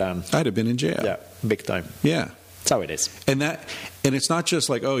 you are done. I'd have been in jail. Yeah, big time. Yeah. That's how it is. And it's not just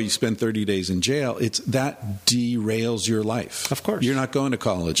like, oh, you spend 30 days in jail. It's that derails your life. Of course. You're not going to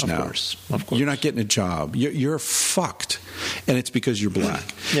college now. Of course. You're not getting a job. You're fucked. And it's because you're black.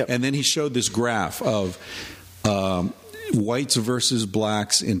 Yep. And then he showed this graph of whites versus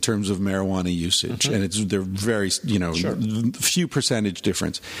blacks in terms of marijuana usage. And they're very, few percentage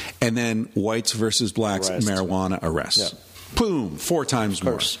difference. And then whites versus blacks, marijuana arrests. Yeah. Boom, 4 times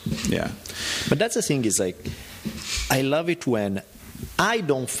more. Yeah. But that's the thing is like, I love it when I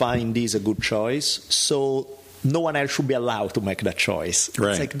don't find this a good choice, so no one else should be allowed to make that choice. Right.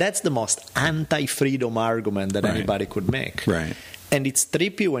 It's like that's the most anti-freedom argument that anybody could make. Right. And it's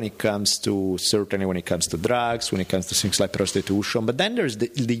trippy when it comes to, certainly when it comes to drugs, when it comes to things like prostitution. But then there's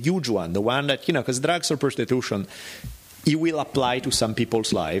the huge one, the one that, because drugs or prostitution, it will apply to some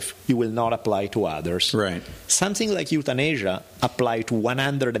people's life. It will not apply to others. Right. Something like euthanasia apply to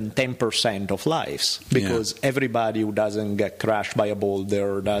 110% of lives because everybody who doesn't get crushed by a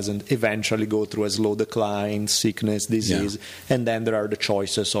boulder doesn't eventually go through a slow decline, sickness, disease, and then there are the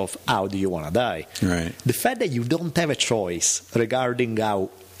choices of how do you want to die. Right. The fact that you don't have a choice regarding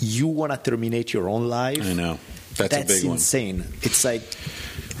how you want to terminate your own life, I know. That's a big one. That's insane. It's like...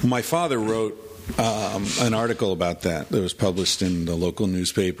 My father wrote an article about that was published in the local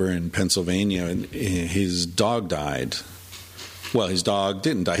newspaper in Pennsylvania, and his dog died. Well, his dog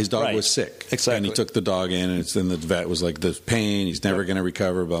didn't die. His dog was sick. Exactly. And he took the dog in, and then the vet was like, the pain, he's never going to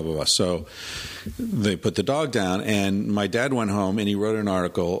recover, blah, blah, blah. So they put the dog down, and my dad went home, and he wrote an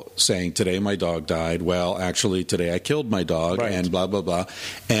article saying, today my dog died. Well, actually, today I killed my dog, and blah, blah, blah.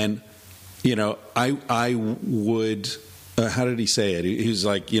 And, I would, how did he say it? He was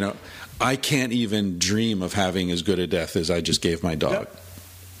like, I can't even dream of having as good a death as I just gave my dog. Yep.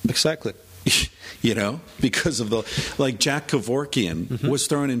 Exactly. Because of Jack Kevorkian was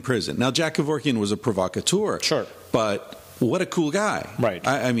thrown in prison. Now, Jack Kevorkian was a provocateur. Sure. But what a cool guy. Right.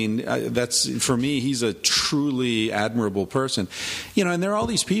 I mean, that's, for me, he's a truly admirable person. And there are all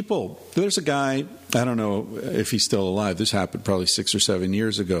these people. There's a guy, I don't know if he's still alive. This happened probably 6 or 7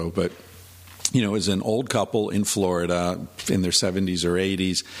 years ago, but, it was an old couple in Florida in their 70s or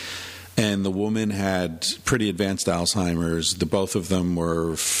 80s. And the woman had pretty advanced Alzheimer's. The both of them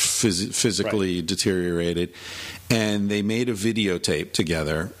were physically deteriorated. And they made a videotape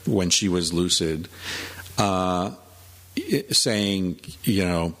together when she was lucid, saying,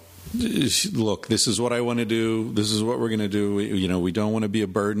 look, this is what I want to do. This is what we're going to do. We don't want to be a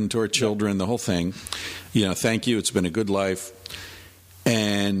burden to our children, the whole thing. Thank you. It's been a good life.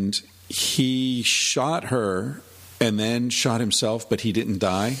 And he shot her and then shot himself, but he didn't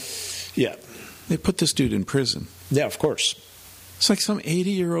die. Yeah. They put this dude in prison. Yeah, of course. It's like some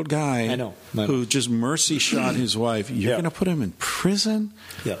 80-year-old guy I know. Who just mercy shot his wife. You're going to put him in prison?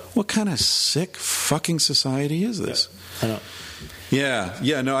 Yeah. What kind of sick fucking society is this? Yeah. I know.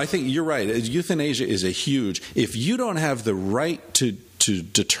 Yeah, no, I think you're right. Euthanasia is a huge... If you don't have the right to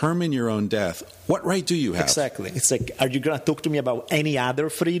determine your own death, what right do you have? Exactly. It's like, are you going to talk to me about any other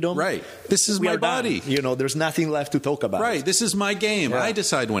freedom? Right. This is my body. There's nothing left to talk about. Right. This is my game. I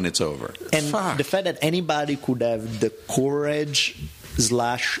decide when it's over. And the fact that anybody could have the courage,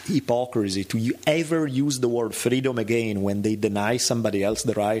 / hypocrisy to ever use the word freedom again when they deny somebody else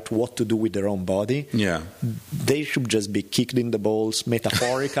the right what to do with their own body. Yeah. They should just be kicked in the balls,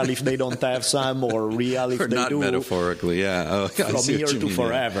 metaphorical if they don't have some, or real if or they not do. Metaphorically, yeah. Oh, From here to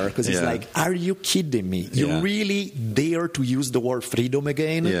forever. Because it's like, are you kidding me? You really dare to use the word freedom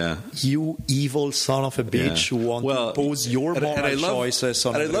again? Yeah. You evil son of a bitch who want to impose your moral choices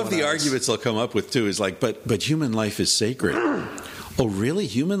on everyone else. And I love the arguments they'll come up with, too, is like, but human life is sacred. Oh, really?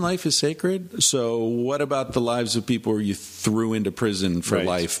 Human life is sacred? So what about the lives of people you threw into prison for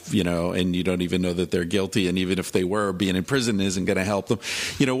life, and you don't even know that they're guilty, and even if they were, being in prison isn't going to help them?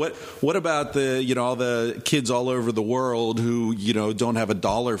 What about the, all the kids all over the world who, don't have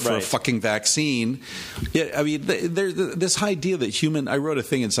 $1 for a fucking vaccine? Yeah, I mean, there's this idea that I wrote a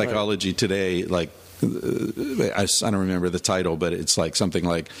thing in Psychology Today, like, I don't remember the title, but it's like something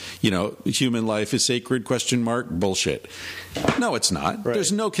like, human life is sacred, ? Bullshit. No, it's not. Right.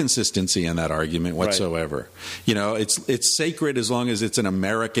 There's no consistency in that argument whatsoever. Right. It's sacred as long as it's an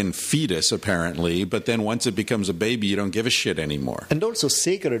American fetus, apparently, but then once it becomes a baby, you don't give a shit anymore. And also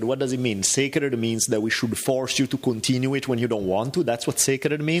sacred, what does it mean? Sacred means that we should force you to continue it when you don't want to. That's what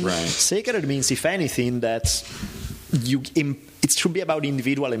sacred means. Right. Sacred means, if anything, that it should be about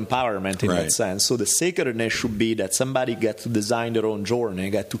individual empowerment in that sense. So the sacredness should be that somebody gets to design their own journey,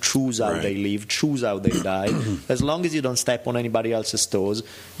 get to choose how they live, choose how they die. As long as you don't step on anybody else's toes,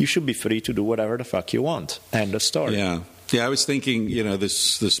 you should be free to do whatever the fuck you want. End of story. Yeah. Yeah, I was thinking,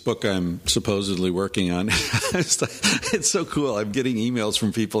 this book I'm supposedly working on, it's so cool. I'm getting emails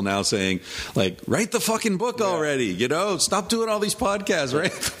from people now saying, like, write the fucking book already, stop doing all these podcasts,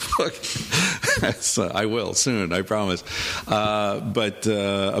 write the book. So I will soon, I promise. But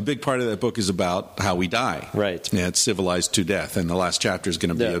a big part of that book is about how we die. Right. Yeah, it's civilized to death, and the last chapter is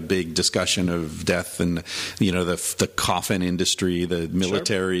going to be a big discussion of death and, the coffin industry, the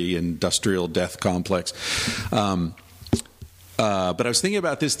military industrial death complex. But I was thinking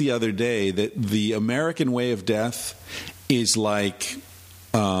about this the other day, that the American way of death is like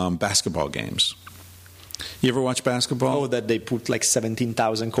basketball games. You ever watch basketball? Oh, that they put like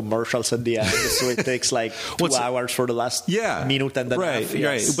 17,000 commercials at the end, so it takes like 2 hours for the last minute and a half.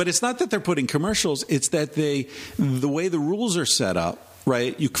 Right. But it's not that they're putting commercials. It's that the way the rules are set up,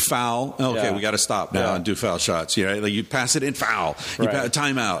 right? You foul. Okay, we got to stop now and do foul shots. Like you pass it in, foul. You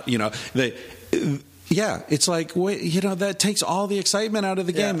timeout. Yeah, it's like, that takes all the excitement out of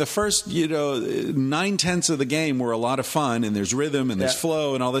the game. The first, 9/10 of the game were a lot of fun, and there's rhythm, and there's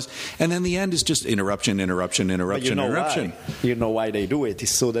flow, and all this. And then the end is just interruption. Why? You know why they do it?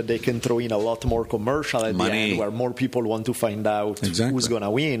 It's so that they can throw in a lot more commercial at the end, where more people want to find out who's going to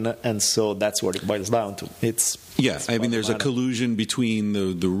win. And so that's what it boils down to. There's a collusion between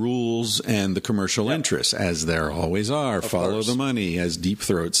the rules and the commercial interests, as there always are. Follow the money, as Deep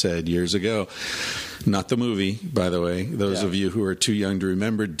Throat said years ago. Not the movie, by the way. Those of you who are too young to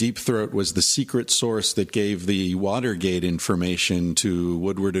remember, Deep Throat was the secret source that gave the Watergate information to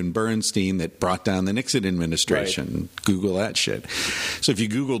Woodward and Bernstein that brought down the Nixon administration. Right. Google that shit. So if you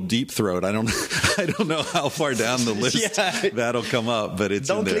Google Deep Throat, I don't know how far down the list that'll come up, but it's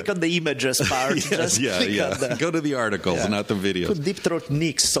don't in there. click on the images part. Go to the articles, not the videos. Put Deep Throat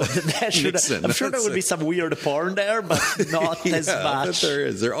Nix. So Nixon, I'm sure there would be some weird porn there, but not as much. But there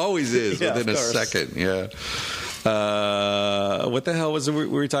is. There always is within a second. Yeah. What the hell was it? We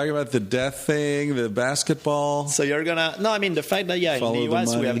were talking about the death thing, the basketball. So you're gonna the fact that in the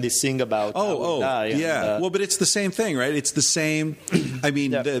US we have this thing about die but it's the same thing, right? It's the same. I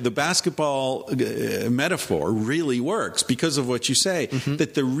mean, the basketball metaphor really works because of what you say.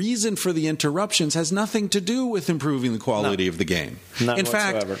 That the reason for the interruptions has nothing to do with improving the quality of the game. In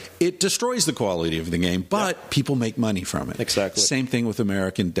fact, it destroys the quality of the game, but people make money from it. Exactly. Same thing with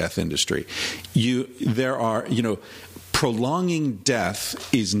American death industry. There are prolonging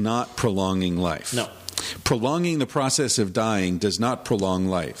death is not prolonging life. No. Prolonging the process of dying does not prolong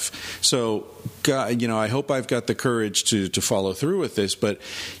life. So, I hope I've got the courage to follow through with this. But,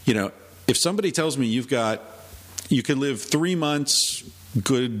 if somebody tells me you could live 3 months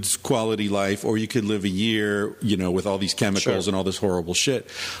good quality life, or you could live a year, with all these chemicals and all this horrible shit,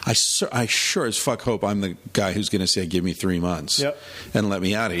 I sure as fuck hope I'm the guy who's going to say, give me 3 months and let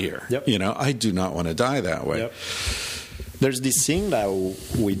me out of here. I do not want to die that way. There's this thing that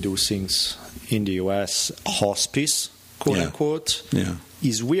we do things in the US, hospice, quote unquote.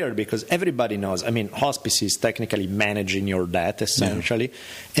 is weird because everybody knows. I mean, hospice is technically managing your death, essentially.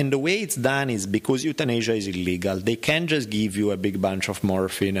 Yeah. And the way it's done is because euthanasia is illegal, they can't just give you a big bunch of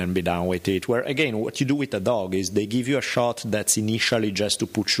morphine and be done with it. Where, again, what you do with a dog is they give you a shot that's initially just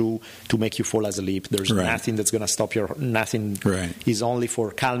to make you fall asleep. There's nothing that's going to stop nothing is only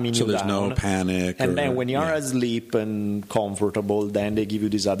for calming you down. So there's no panic. And then when you're asleep and comfortable, then they give you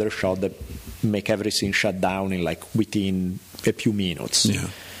this other shot that make everything shut down in like within a few minutes. Yeah.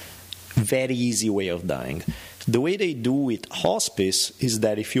 Very easy way of dying. The way they do with hospice is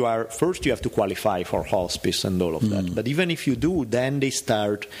that if you are, first you have to qualify for hospice and all of that. But even if you do, then they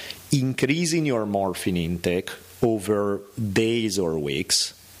start increasing your morphine intake over days or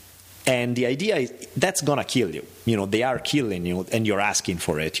weeks. And the idea is that's going to kill you. You know, they are killing you and you're asking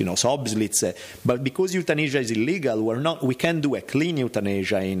for it, you know. So obviously but because euthanasia is illegal, we can't do a clean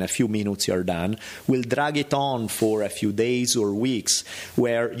euthanasia in a few minutes you're done. We'll drag it on for a few days or weeks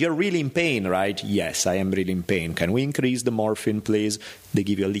where you're really in pain, right? Yes, I am really in pain. Can we increase the morphine, please? They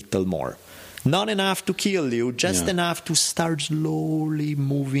give you a little more. Not enough to kill you, just enough to start slowly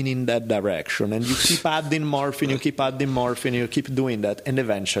moving in that direction. And you keep adding morphine, you keep doing that, and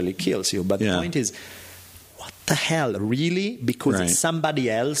eventually kills you. But the point is, what the hell, really? Because somebody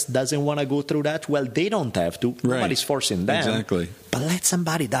else doesn't want to go through that? Well, they don't have to. Nobody's forcing them. Exactly. But let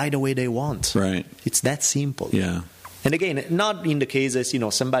somebody die the way they want. Right. It's that simple. Yeah. And again, not in the cases, you know,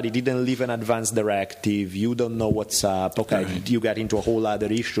 somebody didn't leave an advance directive, you don't know what's up, you got into a whole other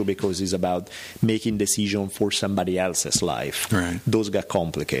issue because it's about making decision for somebody else's life. Right. Those got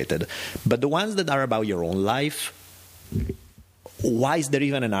complicated. But the ones that are about your own life, why is there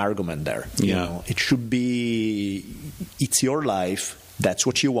even an argument there? You know, it should be, it's your life, that's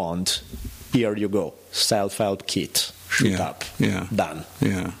what you want, here you go, self-help kit, shoot up, done.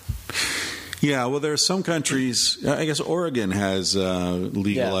 Yeah. Yeah, well, there are some countries. I guess Oregon has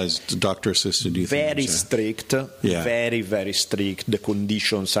legalized doctor-assisted euthanasia. Very strict, very, very strict. The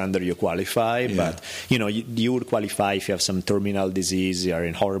conditions under you qualify, but you know you would qualify if you have some terminal disease, you are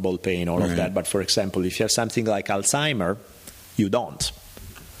in horrible pain, all of that. But for example, if you have something like Alzheimer, you don't.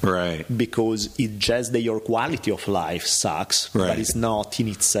 Right. Because it's just that your quality of life sucks, but it's not in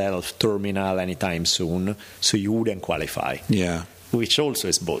itself terminal anytime soon, so you wouldn't qualify. Yeah. Which also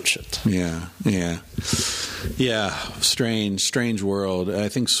is bullshit. Yeah. Strange world. I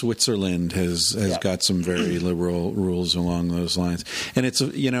think Switzerland has got some very liberal rules along those lines. And it's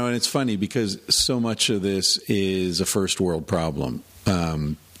it's funny because so much of this is a first world problem.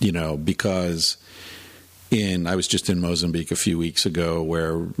 Because I was just in Mozambique a few weeks ago,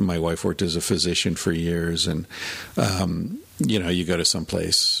 where my wife worked as a physician for years, and you go to some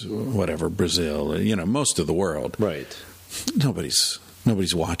place, whatever, Brazil, most of the world, right? Nobody's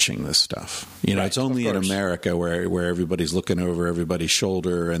watching this stuff. It's only in America where everybody's looking over everybody's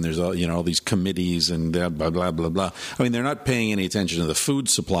shoulder, and there's all these committees and blah blah blah blah. I mean, they're not paying any attention to the food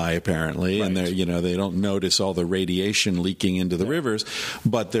supply apparently, and they don't notice all the radiation leaking into the rivers,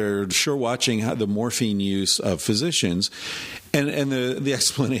 but they're sure watching how the morphine use of physicians, and the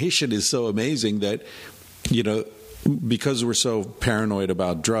explanation is so amazing that because we're so paranoid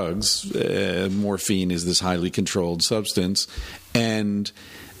about drugs, morphine is this highly controlled substance, and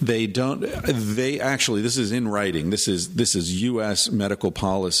actually, this is in writing. This is U.S. medical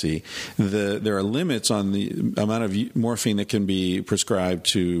policy. There are limits on the amount of morphine that can be prescribed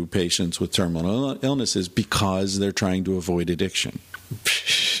to patients with terminal illnesses because they're trying to avoid addiction.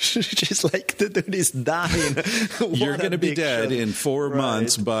 Just like the dude is dying. You're going to be dead in 4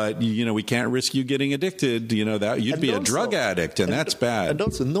 months, but we can't risk you getting addicted. That you'd be a drug addict, and that's bad. And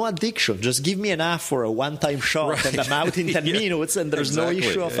also, no addiction. Just give me enough for a one-time shot, and I'm out in 10 minutes, and there's no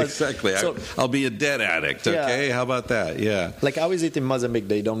issue of exactly. So, I'll be a dead addict. Okay, how about that? Yeah. Like how is it in Mozambique?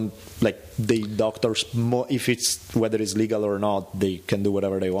 They don't the doctors. If it's whether it's legal or not, they can do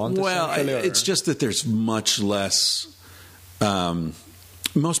whatever they want. Well, it's just that there's much less.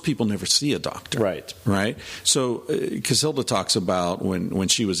 Most people never see a doctor. Right? So Casilda talks about when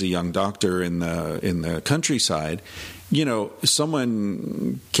she was a young doctor in the countryside,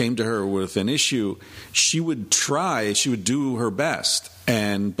 someone came to her with an issue, she would do her best.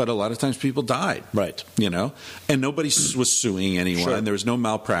 But a lot of times people died. Right. And nobody was suing anyone. Sure. There was no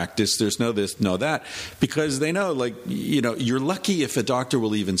malpractice. There's no this, no that. Because they know, you're lucky if a doctor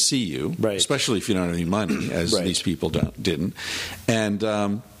will even see you, especially if you don't have any money, as these people didn't.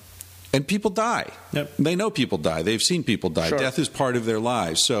 And people die. Yep. They know people die. They've seen people die. Sure. Death is part of their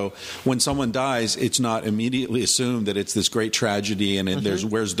lives. So when someone dies, it's not immediately assumed that it's this great tragedy and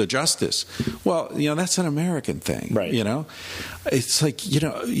where's the justice? Well, that's an American thing. Right. It's like,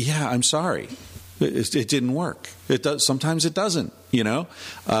 I'm sorry. It didn't work. It does. Sometimes it doesn't,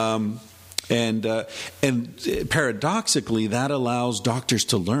 and paradoxically, that allows doctors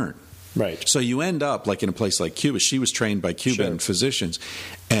to learn. Right. So you end up like in a place like Cuba. She was trained by Cuban physicians,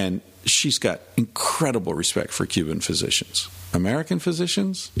 and she's got incredible respect for Cuban physicians. American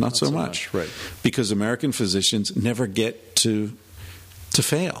physicians, not so much. Right. Because American physicians never get to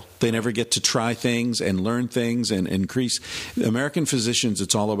fail. They never get to try things and learn things and increase. American physicians,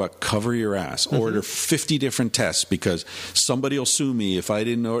 it's all about cover your ass. Order 50 different tests because somebody will sue me if I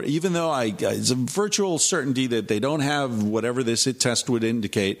didn't order. Even though it's a virtual certainty that they don't have whatever this test would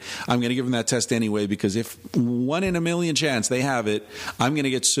indicate, I'm going to give them that test anyway because if 1 in a million chance they have it, I'm going to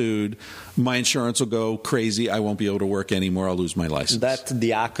get sued. My insurance will go crazy. I won't be able to work anymore. I'll lose my license. That's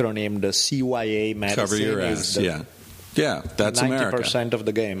the acronym, the CYA medicine. Cover your ass, Yeah, that's 90% America. 90% of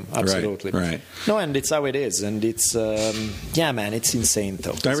the game, absolutely. Right. No, and it's how it is, and it's man, it's insane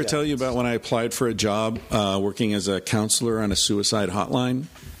though. Did I ever tell you about when I applied for a job working as a counselor on a suicide hotline?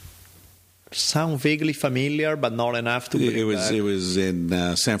 Sound vaguely familiar, but not enough to. It was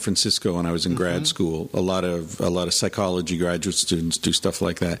in San Francisco when I was in grad school. A lot of psychology graduate students do stuff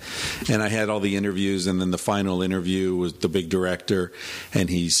like that, and I had all the interviews, and then the final interview was the big director, and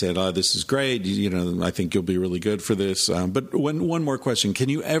he said, "Oh, this is great. I think you'll be really good for this." But one more question: can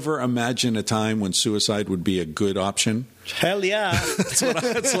you ever imagine a time when suicide would be a good option? Hell yeah.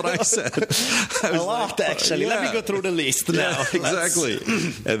 That's what I said. A lot, actually. Let me go through the list now. Yeah, exactly.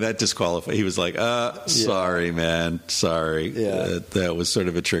 And that disqualified. He was like, sorry, man. Sorry. Yeah. That was sort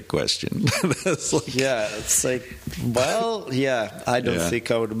of a trick question. It's like, well, I don't think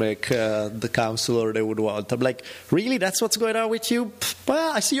I would make the counselor they would want. I'm like, really? That's what's going on with you?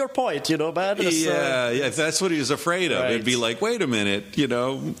 Well, I see your point, man. If that's what he was afraid of. Right. It'd be like, wait a minute,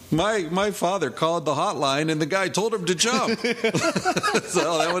 my father called the hotline and the guy told him to jump.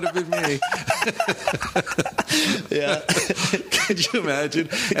 So that would have been me. Yeah. Could you imagine?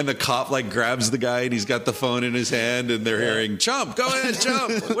 And the cop grabs the guy and he's got the phone in his hand and they're hearing, "Jump! Go ahead,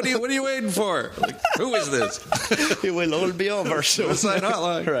 jump! What are you waiting for? Who is this?" It will all be over. Suicide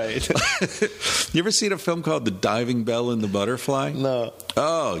hotline. Right. You ever seen a film called The Diving Bell and the Butterfly? No.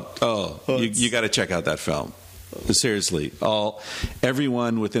 You got to check out that film. Seriously,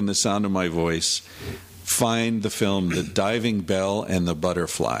 everyone within the sound of my voice, find the film The Diving Bell and the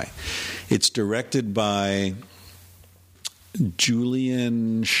Butterfly. It's directed by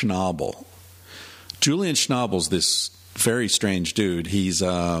Julian Schnabel. Julian Schnabel's this very strange dude. He's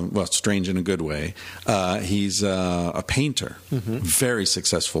strange in a good way. He's a painter, very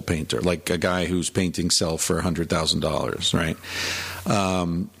successful painter, like a guy whose paintings sell for $100,000, right?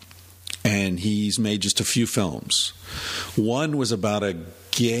 And he's made just a few films. One was about a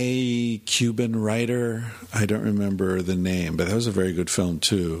gay Cuban writer. I don't remember the name, but that was a very good film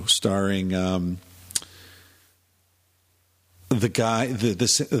too, starring the guy,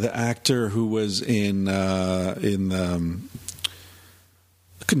 the actor who was in No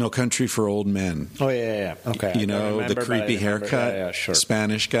Country for Old Men. Oh yeah. Okay. The creepy haircut,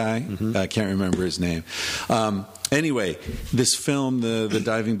 Spanish guy. I can't remember his name. Anyway, this film, the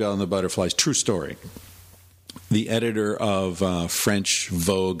Diving Bell and the Butterflies, true story. The editor of French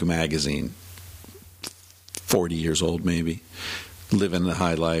Vogue magazine, 40 years old maybe, living the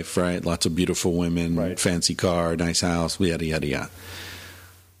high life, right? Lots of beautiful women, right. Fancy car, nice house, yada, yada,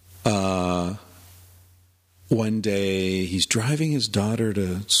 yada. One day, he's driving his daughter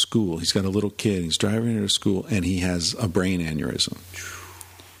to school. He's got a little kid. He's driving her to school, and he has a brain aneurysm.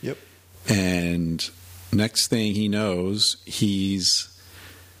 Yep. And next thing he knows, he's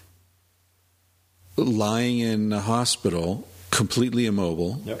lying in a hospital, completely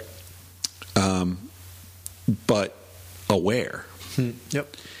immobile, yep. But aware.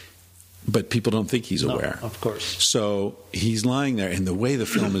 Yep. But people don't think he's aware. No, of course. So he's lying there, and the way the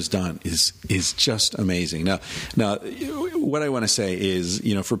film is done is just amazing. Now, what I want to say is,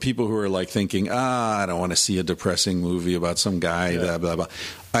 for people who are thinking, I don't want to see a depressing movie about some guy, blah, blah, blah.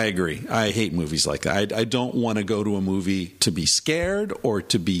 I agree. I hate movies like that. I don't want to go to a movie to be scared or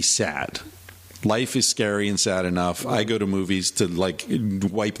to be sad. Life is scary and sad enough. I go to movies to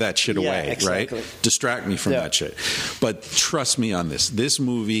wipe that shit away, exactly. Right? Distract me from that shit. But trust me on this. This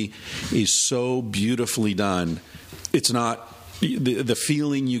movie is so beautifully done. It's not the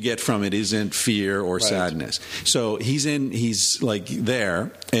feeling you get from it isn't fear or sadness. So he's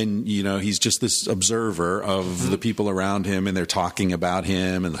there, and he's just this observer of the people around him, and they're talking about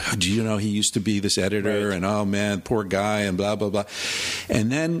him, and do you know he used to be this editor, and oh man, poor guy, and blah blah blah,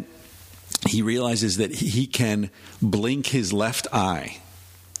 and then he realizes that he can blink his left eye,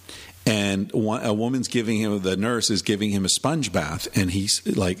 And a woman's the nurse is giving him a sponge bath, and he's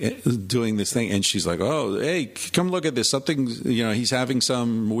like doing this thing, and she's like, "Oh, hey, come look at this. Something, he's having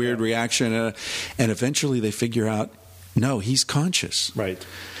some weird reaction." And eventually they figure out, no, he's conscious. Right.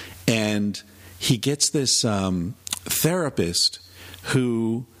 And he gets this therapist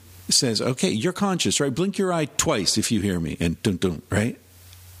who says, "Okay, you're conscious, right? Blink your eye twice if you hear me." And dun dun, right?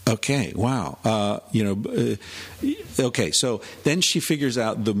 Okay, wow. Okay, so then she figures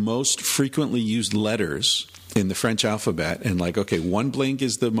out the most frequently used letters in the French alphabet, and like, okay, one blink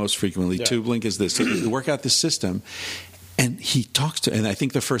is the most frequently, two blink is this. So you work out this system, and he talks to, and I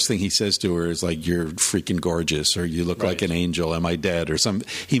think the first thing he says to her is like, "You're freaking gorgeous," or "You look like an angel. Am I dead?" or something.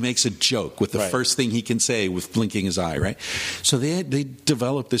 He makes a joke with the first thing he can say with blinking his eye, right? So they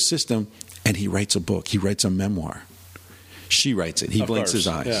develop this system, and he writes a book. He writes a memoir. She writes it. He blinks his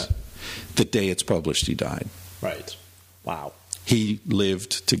eyes. Yeah. The day it's published, he died. Right. Wow. He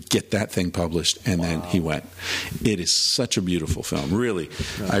lived to get that thing published, and then he went. It is such a beautiful film. Really,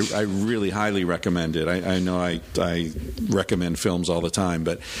 I really highly recommend it. I know I recommend films all the time,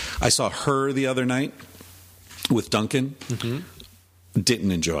 but I saw Her the other night with Duncan. Mm-hmm.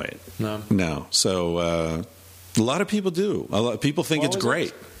 Didn't enjoy it. No. So a lot of people do. A lot of people think it's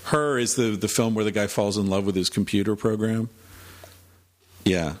great. Her is the film where the guy falls in love with his computer program.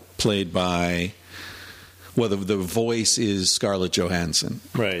 Yeah, played by, well, the voice is Scarlett Johansson.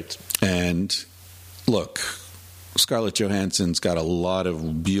 Right. And look, Scarlett Johansson's got a lot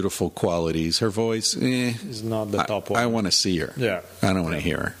of beautiful qualities. Her voice, is not the top one. I want to see her. Yeah. I don't want to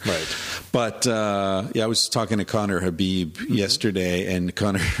hear her. Right. But, I was talking to Connor Habib yesterday, and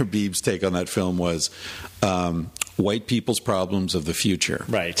Connor Habib's take on that film was white people's problems of the future.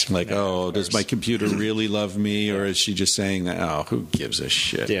 Right. Like, does my computer really love me, or is she just saying that, who gives a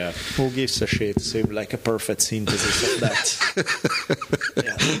shit? Yeah. Who gives a shit? Seemed like a perfect synthesis of that.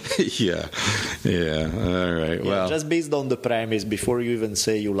 Yeah. All right. Well, just based on the premise, before you even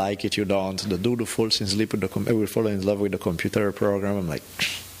say you like it, you don't. The dude who falls in sleep with will fall in love with the computer program. I'm like,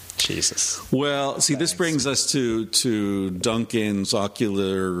 Jesus. Well, see, this brings us to Duncan's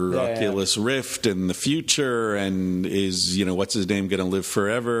Oculus Rift and the future, and is, what's his name going to live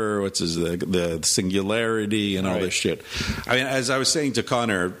forever? What's the singularity and all this shit? I mean, as I was saying to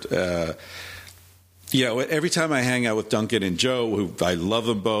Connor, every time I hang out with Duncan and Joe, who I love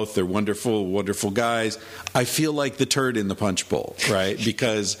them both, they're wonderful, wonderful guys, I feel like the turd in the punch bowl, right?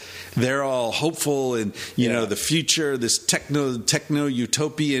 Because they're all hopeful and, the future, this techno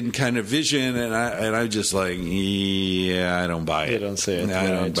utopian kind of vision, and I'm just like, I don't buy it. You don't see it. I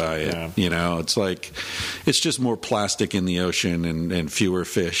don't buy it. Yeah. It's like, it's just more plastic in the ocean and fewer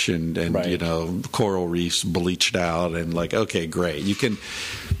fish and coral reefs bleached out, and like, okay, great. You can...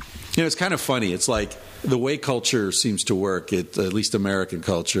 it's kind of funny. It's like the way culture seems to work, at least American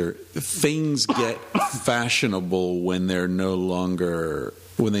culture, things get fashionable when they no longer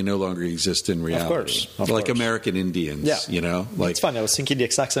exist in reality. Of course. American Indians, Like, it's funny. I was thinking the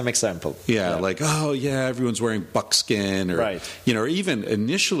exact same example. Like, everyone's wearing buckskin, or, or even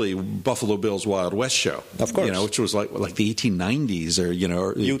initially Buffalo Bill's Wild West show. Of course. Which was like the 1890s, or,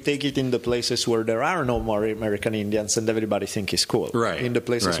 You take it in the places where there are no more American Indians, and everybody think it's cool. Right. In the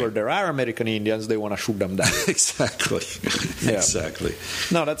places where there are American Indians, they want to shoot them down. Exactly. Exactly.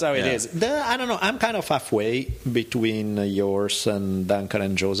 No, that's how it is. I don't know. I'm kind of halfway between yours and Duncan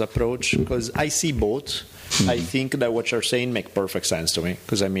and Joe's approach, because I see both. Mm-hmm. I think that what you're saying makes perfect sense to me,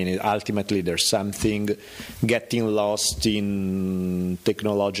 because ultimately there's something getting lost in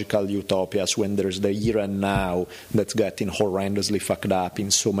technological utopias when there's the here and now that's getting horrendously fucked up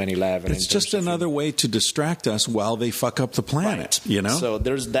in so many levels. It's just another way to distract us while they fuck up the planet, So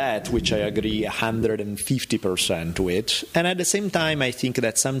there's that, which I agree 150% with. And at the same time, I think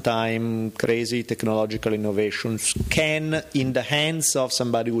that sometimes crazy technological innovations can, in the hands of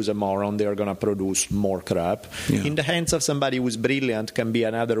somebody who's a moron, they're going to produce more crap. In the hands of somebody who's brilliant, can be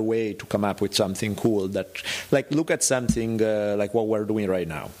another way to come up with something cool. That, like, look at something like what we're doing right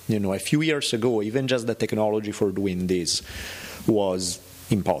now. A few years ago, even just the technology for doing this was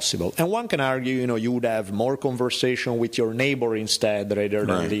impossible. And one can argue, you would have more conversation with your neighbor instead, rather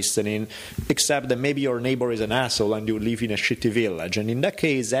than listening, except that maybe your neighbor is an asshole and you live in a shitty village. And in that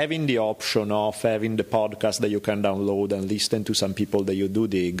case, having the option of having the podcast that you can download and listen to some people that you do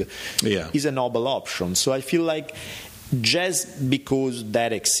dig is a noble option. So I feel like just because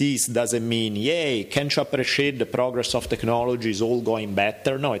that exists doesn't mean, yay, can't you appreciate the progress of technology is all going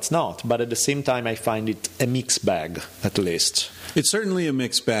better? No, it's not. But at the same time, I find it a mixed bag, at least. It's certainly a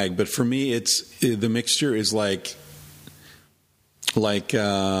mixed bag, but for me, the mixture is like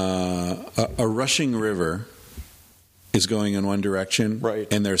a rushing river is going in one direction,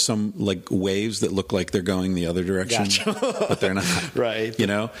 right, and there's some like waves that look like they're going the other direction, but they're not, right?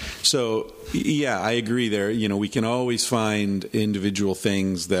 So yeah, I agree there. We can always find individual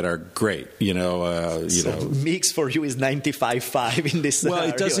things that are great. Mix for you is 95.5 in this. Well,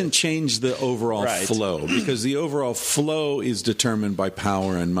 it doesn't change the overall flow, because the overall flow is determined by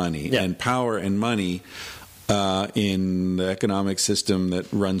power and money, and power and money in the economic system that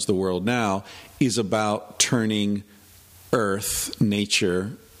runs the world now is about turning Earth,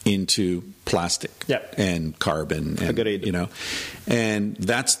 nature, into plastic and carbon, and and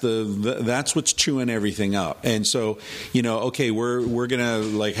that's what's chewing everything up. And so okay, we're gonna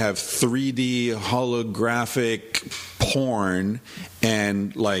like have 3D holographic porn,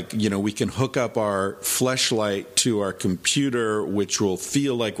 and we can hook up our fleshlight to our computer, which will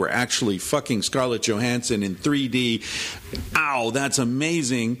feel like we're actually fucking Scarlett Johansson in 3D. Ow, that's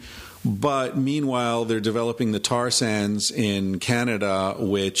amazing. But meanwhile, they're developing the tar sands in Canada,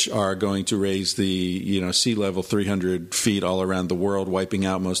 which are going to raise the sea level 300 feet all around the world, wiping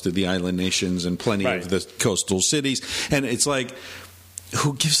out most of the island nations and plenty of the coastal cities. And it's like,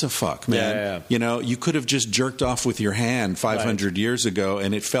 who gives a fuck, man? You could have just jerked off with your hand 500 years ago,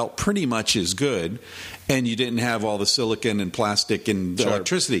 and it felt pretty much as good, and you didn't have all the silicon and plastic and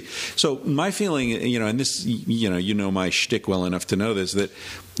electricity. So my feeling, and this, my shtick well enough to know this, that,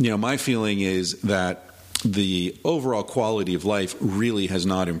 my feeling is that the overall quality of life really has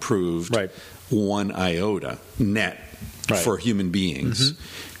not improved one iota net for human beings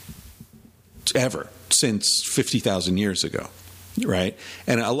ever since 50,000 years ago. Right,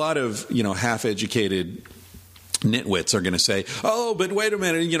 and a lot of half-educated nitwits are going to say, "Oh, but wait a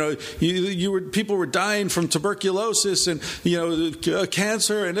minute, people were dying from tuberculosis and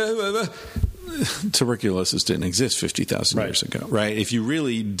cancer and." Tuberculosis didn't exist 50,000 years ago, right? If you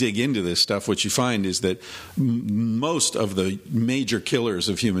really dig into this stuff, what you find is that most of the major killers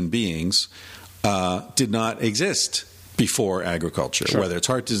of human beings did not exist before agriculture, whether it's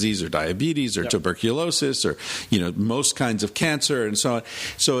heart disease or diabetes or tuberculosis or most kinds of cancer and so on.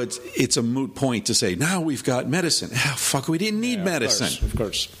 So it's a moot point to say now we've got medicine. Oh, fuck, we didn't need medicine, of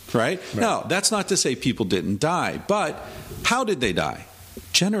course. Right? No, that's not to say people didn't die, but how did they die?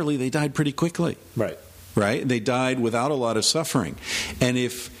 Generally, they died pretty quickly. Right? They died without a lot of suffering, and you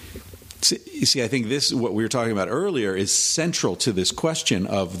see, I think what we were talking about earlier is central to this question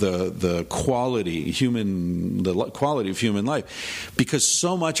of the quality of human life, because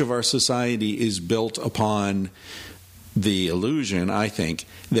so much of our society is built upon the illusion, I think,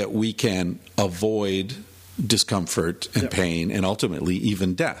 that we can avoid discomfort and pain and ultimately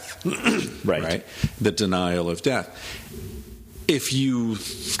even death. Right? The denial of death. If you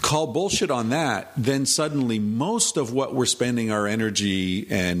call bullshit on that, then suddenly most of what we're spending our energy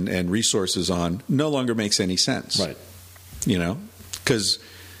and resources on no longer makes any sense. Right.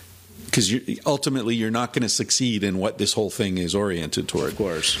 Because ultimately you're not going to succeed in what this whole thing is oriented toward. Of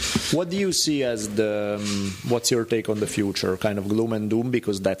course. What do you see as what's your take on the future? Kind of gloom and doom,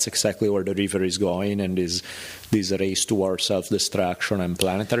 because that's exactly where the river is going, and is this race towards self-destruction and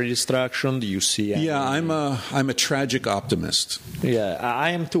planetary destruction. Do you see any? Yeah, I'm a tragic optimist. Yeah, I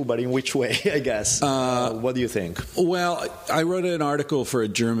am too, but in which way, I guess? What do you think? Well, I wrote an article for a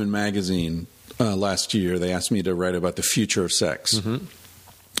German magazine last year. They asked me to write about the future of sex. Mm-hmm.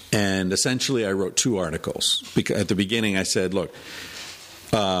 And essentially, I wrote two articles. Because at the beginning, I said, look,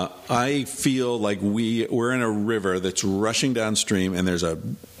 I feel like we're in a river that's rushing downstream, and there's a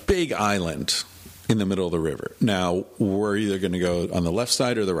big island in the middle of the river. Now, we're either going to go on the left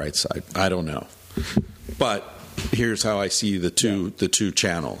side or the right side. I don't know. But here's how I see the two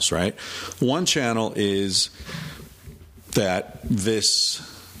channels, right? One channel is that this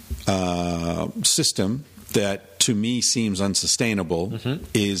system that to me seems unsustainable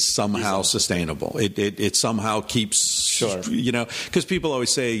is somehow sustainable. It somehow keeps, because people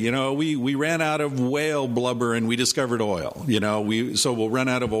always say, we ran out of whale blubber and we discovered oil. So we'll run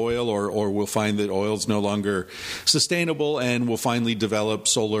out of oil, or we'll find that oil's no longer sustainable, and we'll finally develop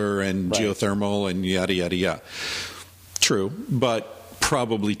solar and geothermal and yada yada yada. True, but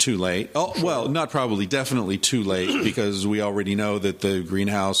probably too late. Oh, well, not probably, definitely too late, because we already know that the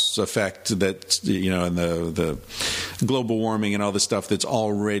greenhouse effect that, and the global warming and all the stuff that's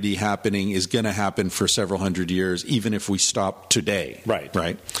already happening is going to happen for several hundred years, even if we stop today. Right.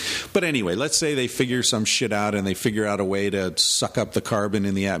 But anyway, let's say they figure some shit out and they figure out a way to suck up the carbon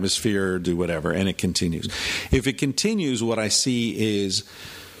in the atmosphere or do whatever, and it continues. If it continues, what I see is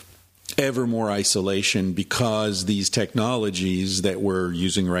ever more isolation because these technologies that we're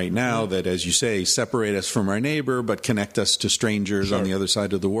using right now that, as you say, separate us from our neighbor but connect us to strangers on the other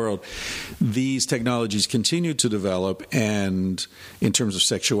side of the world, these technologies continue to develop, and in terms of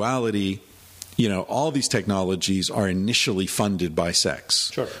sexuality, all these technologies are initially funded by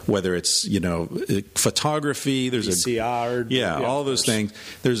sex. Sure. Whether it's, photography, there's PCR, all those things.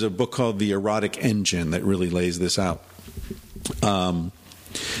 There's a book called The Erotic Engine that really lays this out.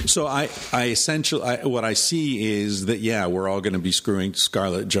 So I essentially, what I see is that, we're all going to be screwing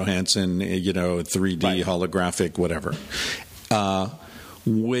Scarlett Johansson, 3D, holographic, whatever.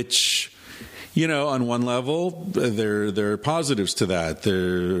 Which, on one level, there are positives to that.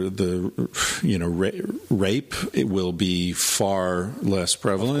 Rape, it will be far less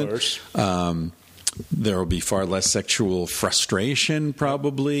prevalent. Of course. There will be far less sexual frustration,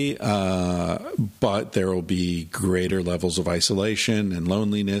 probably, but there will be greater levels of isolation and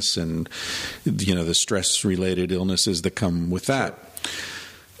loneliness and, the stress-related illnesses that come with that.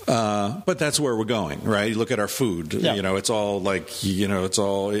 But that's where we're going, right? You look at our food. Yeah. It's all like,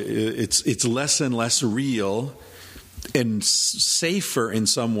 it's less and less real and safer in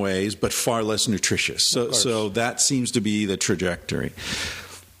some ways, but far less nutritious. So that seems to be the trajectory.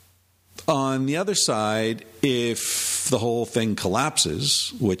 On the other side, if the whole thing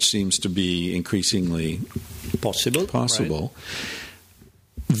collapses, which seems to be increasingly possible, right,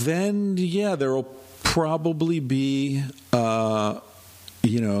 then, there will probably be, a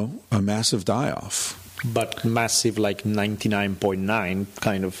massive die-off. But massive, like 99.9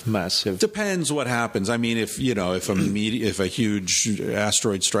 kind of massive. Depends what happens. I mean, if a huge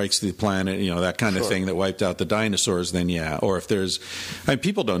asteroid strikes the planet, that kind of thing that wiped out the dinosaurs, then or if there's,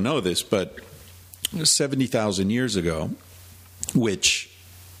 people don't know this, but 70,000 years ago, which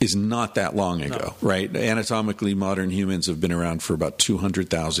is not that long ago, right? Anatomically, modern humans have been around for about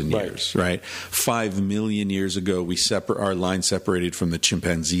 200,000 years, right? 5 million years ago, our line separated from the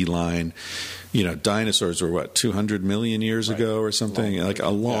chimpanzee line. Dinosaurs were 200 million years ago or something,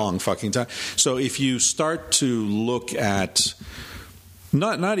 a long fucking time. So if you start to look at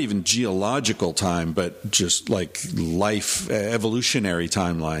not even geological time, but just like life, evolutionary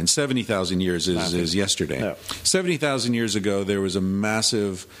timeline, 70,000 years is yesterday. Yeah. 70,000 years ago, there was a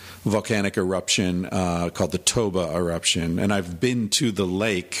massive volcanic eruption called the Toba eruption, and I've been to the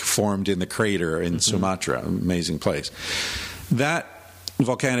lake formed in the crater in Sumatra, amazing place. That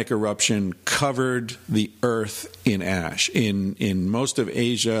volcanic eruption covered the earth in ash. In most of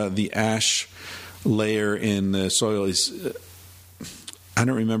Asia, the ash layer in the soil is, I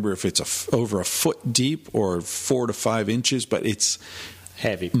don't remember if it's over a foot deep or 4 to 5 inches, but it's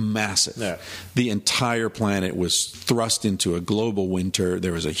heavy, massive. Yeah. The entire planet was thrust into a global winter.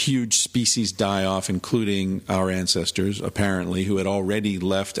 There was a huge species die-off, including our ancestors, apparently, who had already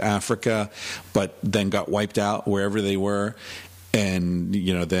left Africa, but then got wiped out wherever they were. And,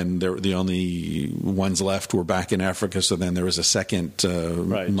 then the only ones left were back in Africa. So then there was a second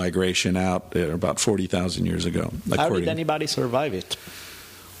migration out about 40,000 years ago. How did anybody survive it?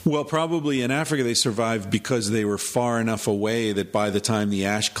 Well, probably in Africa they survived because they were far enough away that by the time the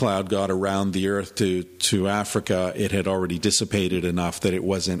ash cloud got around the earth to Africa, it had already dissipated enough that it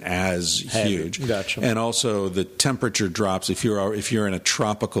wasn't as huge. Gotcha. And also the temperature drops. If you're in a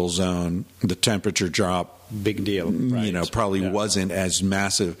tropical zone, the temperature drop, big deal. Probably wasn't as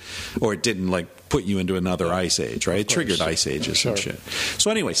massive, or it didn't put you into another ice age, right? It triggered ice ages and shit.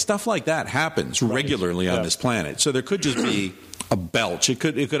 So anyway, stuff like that happens regularly on this planet. So there could just be a belch. It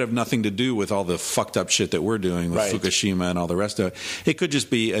could have nothing to do with all the fucked up shit that we're doing with Fukushima and all the rest of it. It could just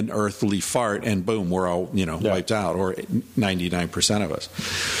be an earthly fart, and boom, we're all wiped out, or 99% of us.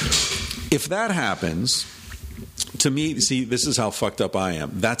 If that happens, to me, see, this is how fucked up I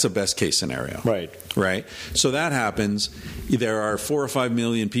am. That's a best case scenario. Right? So that happens. There are 4 or 5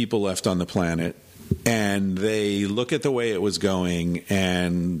 million people left on the planet, and they look at the way it was going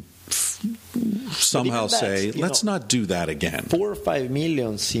and somehow say, let's not do that again. 4 or 5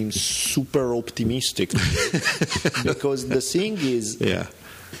 million seems super optimistic because the thing is,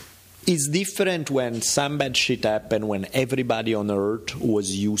 it's different when some bad shit happened when everybody on Earth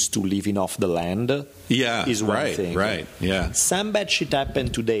was used to living off the land. Is one thing. Some bad shit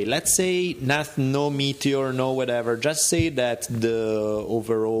happened today. Let's say no meteor, no whatever. Just say that the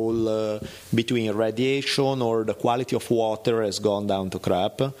overall between radiation or the quality of water has gone down to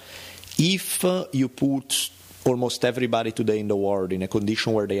crap. If you put almost everybody today in the world in a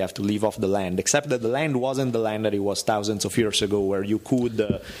condition where they have to live off the land, except that the land wasn't the land that it was thousands of years ago, where you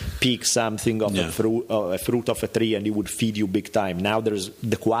could pick something of a fruit of a tree and it would feed you big time. Now there's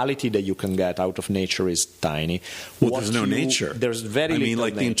the quality that you can get out of nature is tiny. Well, there's no nature. There's very little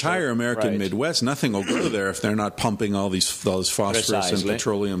like nature. The entire American Midwest, nothing will go there if they're not pumping all this phosphorus and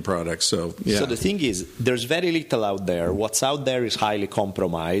petroleum products. So the thing is, there's very little out there. What's out there is highly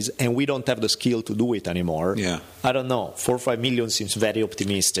compromised, and we don't have the skill to do it anymore. Yeah. I don't know. 4 or 5 million seems very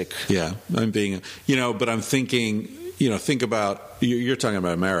optimistic. Yeah, I'm being, but I'm thinking, think about, you're talking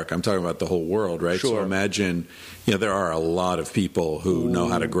about America. I'm talking about the whole world, right? Sure. So imagine, there are a lot of people who know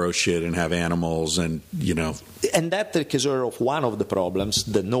how to grow shit and have animals and, And that takes care of one of the problems,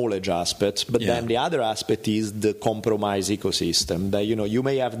 the knowledge aspect, but then the other aspect is the compromised ecosystem. That, you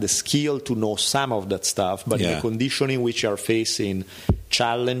may have the skill to know some of that stuff, but the condition in which you are facing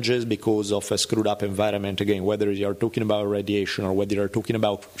challenges because of a screwed up environment, again, whether you're talking about radiation or whether you're talking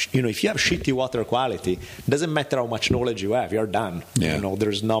about, if you have shitty water quality, it doesn't matter how much knowledge you have, you're done.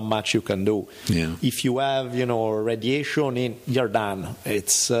 There's not much you can do. If you have, radiation, you're done.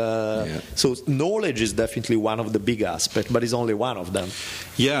 It's so knowledge is definitely one of the big aspects, but it's only one of them.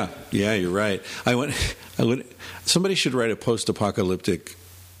 Yeah, you're right. I went. Somebody should write a post-apocalyptic.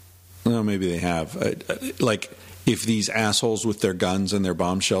 Well, maybe they have. If these assholes with their guns and their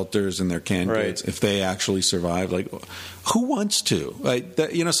bomb shelters and their canned goods, if they actually survive, who wants to?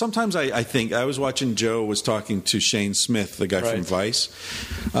 Sometimes I think, I was watching, Joe was talking to Shane Smith, the guy from Vice,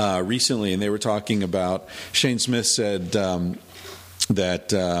 recently, and they were talking about, Shane Smith said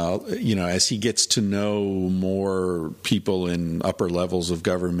that, as he gets to know more people in upper levels of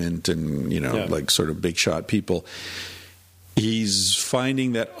government and, sort of big shot people, he's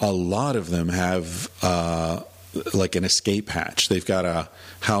finding that a lot of them have an escape hatch. They've got a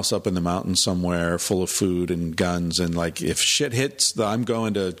house up in the mountains somewhere full of food and guns, and if shit hits, I'm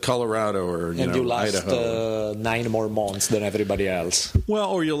going to Colorado or you last Idaho. 9 more months than everybody else. Well,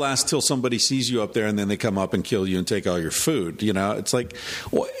 or you'll last till somebody sees you up there and then they come up and kill you and take all your food. It's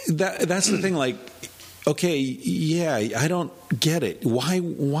that's the thing. I don't get it.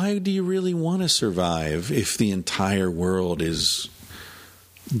 Why do you really want to survive if the entire world is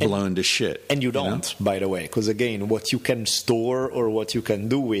blown to shit? And you don't, by the way, because again, what you can store or what you can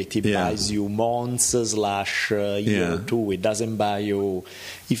do with it buys you months / year or two. It doesn't buy you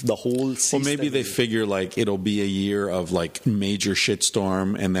if the whole system. Well, maybe they figure it'll be a year of major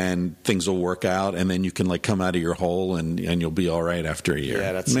shitstorm, and then things will work out, and then you can come out of your hole and you'll be all right after a year.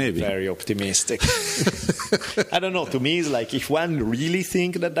 Yeah, that's maybe very optimistic. I don't know. To me, it's if one really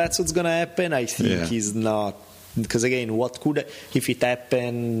think that that's what's going to happen, I think he's not. Because again, what could, if it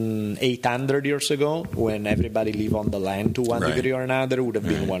happened 800 years ago, when everybody lived on the land to one degree or another, would have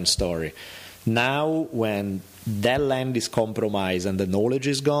been one story. Now, when that land is compromised and the knowledge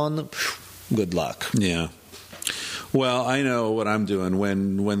is gone, good luck. Yeah. Well, I know what I'm doing.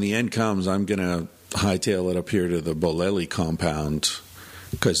 When the end comes, I'm going to hightail it up here to the Bolelli compound,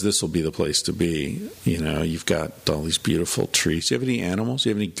 because this will be the place to be. You've got all these beautiful trees. Do you have any animals? Do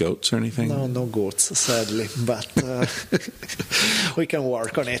you have any goats or anything? No goats, sadly, but we can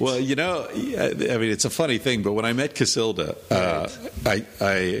work on it. Well, it's a funny thing, but when I met Casilda,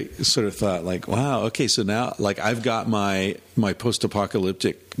 I sort of thought wow, okay, so now I've got my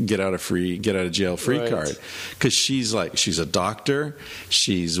post-apocalyptic get out of jail free card, because she's a doctor,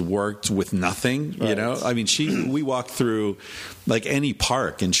 she's worked with nothing, we walk through any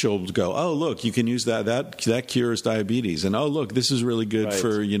park and she'll go, oh look, you can use that cures diabetes, and oh look, this is really good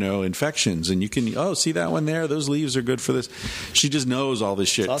for infections, and you can see that one there, those leaves are good for this. She just knows all this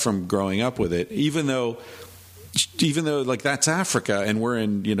shit from growing up with it, even though that's Africa and we're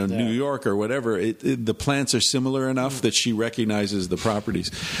in New York or whatever, the plants are similar enough that she recognizes the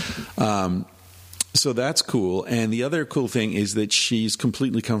properties. So that's cool. And the other cool thing is that she's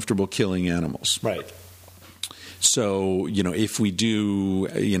completely comfortable killing animals. Right. So, if we do,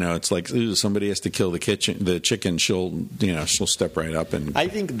 it's somebody has to kill the chicken, she'll step right up and. I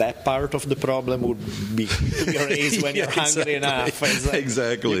think that part of the problem would be to your age when you're hungry enough.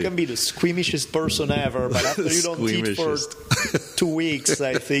 Exactly. You can be the squeamishest person ever, but after you don't eat for 2 weeks,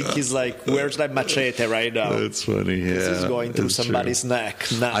 I think he's where's that machete right now? That's funny, yeah. This is going through somebody's neck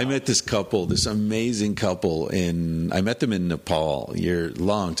now. I met this amazing couple I met them in Nepal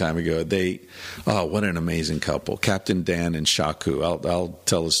long time ago. What an amazing couple. Captain Dan and Shaku. I'll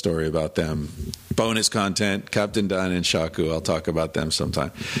tell a story about them. Bonus content, Captain Dan and Shaku. I'll talk about them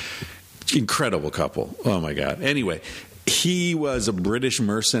sometime. Incredible couple. Oh my God. Anyway, he was a British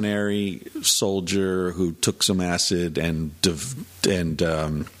mercenary soldier who took some acid and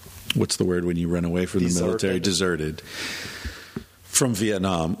what's the word when you run away from the military? Deserted from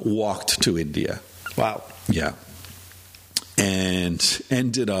Vietnam, walked to India. Wow. Yeah. And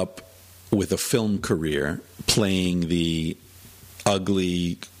ended up with a film career playing the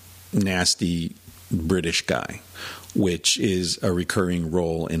ugly, nasty British guy, which is a recurring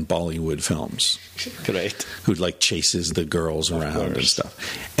role in Bollywood films. Great. Who like chases the girls around and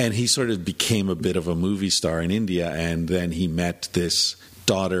stuff. And he sort of became a bit of a movie star in India, and then he met this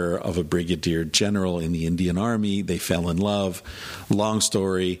daughter of a brigadier general in the Indian Army. They fell in love. Long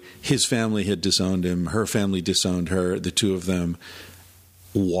story. His family had disowned him. Her family disowned her. The two of them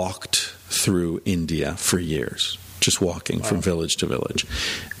walked through India for years, just walking from village to village.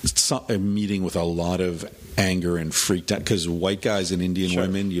 A meeting with a lot of anger and freaked out, because white guys and Indian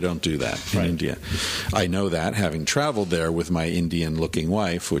women, you don't do that in India. I know that, having traveled there with my Indian-looking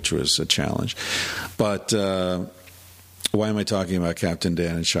wife, which was a challenge. But why am I talking about Captain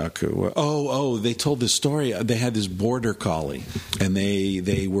Dan and Shaku? Oh, they told this story. They had this border collie, and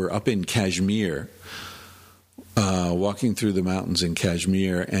they were up in Kashmir, walking through the mountains in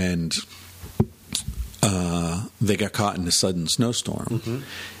Kashmir, and they got caught in a sudden snowstorm. Mm-hmm.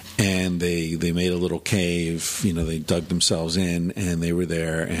 And they made a little cave, they dug themselves in, and they were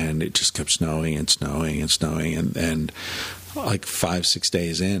there, and it just kept snowing and snowing and snowing. And like 5-6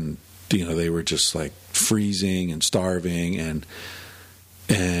 days in, they were just like freezing and starving, and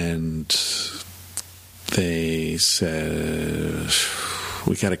they said,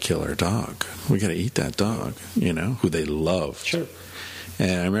 we got to kill our dog. We got to eat that dog, who they loved. Sure.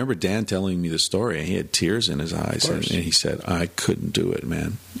 And I remember Dan telling me the story, and he had tears in his eyes, and he said, I couldn't do it,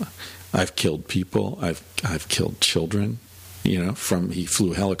 man. I've killed people. I've killed children. He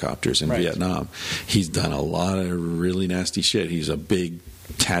flew helicopters in Vietnam. He's done a lot of really nasty shit. He's a big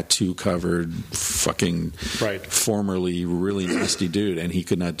tattoo-covered, fucking formerly really nasty dude, and he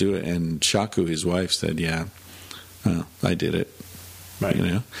could not do it. And Shaku, his wife, said, yeah, I did it.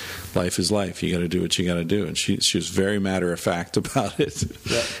 Right. Life is life. You got to do what you got to do. And she was very matter of fact about it.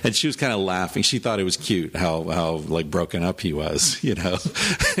 Yeah. And she was kind of laughing. She thought it was cute how like broken up he was.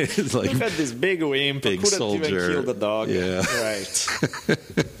 It's like, he had this big wimp, big couldn't soldier. even kill the dog. Yeah, right.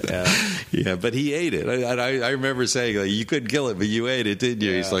 Yeah. But he ate it. I remember saying, like, you couldn't kill it, but you ate it, didn't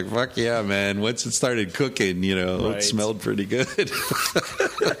you? Yeah. He's like, fuck yeah, man. Once it started cooking, it smelled pretty good.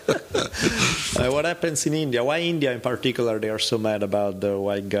 What happens in India? Why India in particular? They are so mad about the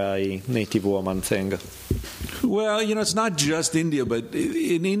white guy, native woman thing. Well, it's not just India, but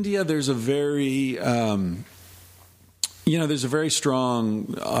in India there's a very, there's a very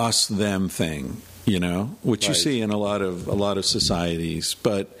strong us-them thing, which you see in a lot of societies.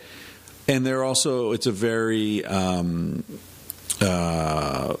 And they're also, it's a very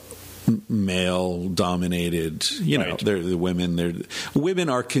male-dominated, they're the women. Women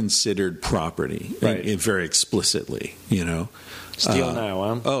are considered property, very explicitly, Still now,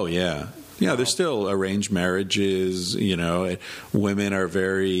 huh? Oh, yeah. Yeah, there's still arranged marriages, women are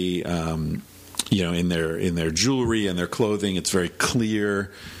very, in their jewelry and their clothing, it's very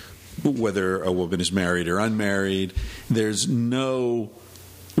clear whether a woman is married or unmarried. There's no...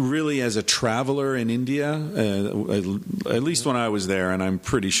 Really, as a traveler in India, at least when I was there, and I'm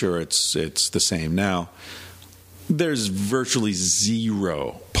pretty sure it's the same now, there's virtually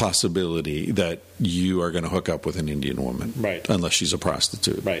zero possibility that you are going to hook up with an Indian woman, unless she's a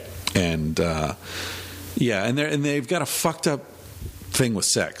prostitute, and and they've got a fucked up thing with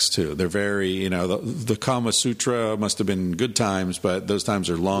sex too. They're very, the Kama Sutra must have been good times, but those times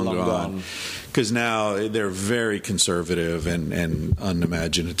are long gone. Because now they're very conservative and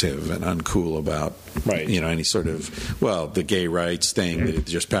unimaginative and uncool about any sort of the gay rights thing. They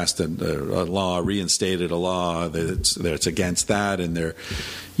just passed a law, reinstated a law that's against that, and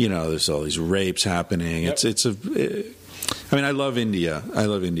there's all these rapes happening. I love India.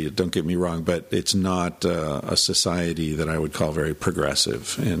 Don't get me wrong, but it's not a society that I would call very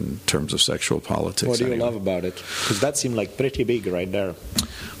progressive in terms of sexual politics. What do you love about it? Because that seemed like pretty big right there.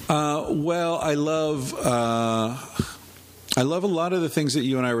 Well, I love a lot of the things that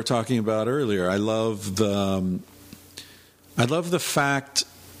you and I were talking about earlier. I love the fact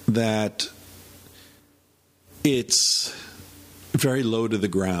that it's very low to the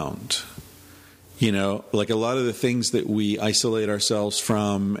ground. Like a lot of the things that we isolate ourselves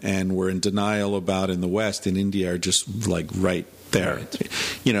from and we're in denial about in the West, in India, are just like right there.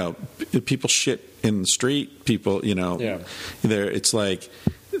 People shit in the street. People, it's like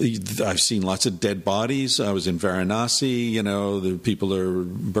I've seen lots of dead bodies. I was in Varanasi. The people are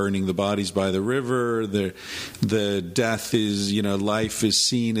burning the bodies by the river. The death is, life is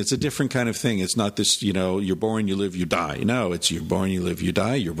seen. It's a different kind of thing. It's not this, you're born, you live, you die. No, it's you're born, you live, you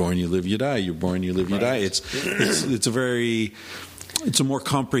die. You're born, you live, you die. You're born, you live, you die. It's a more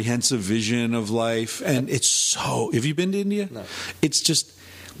comprehensive vision of life, and it's so. Have you been to India? No.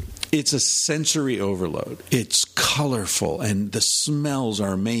 It's a sensory overload. It's colorful, and the smells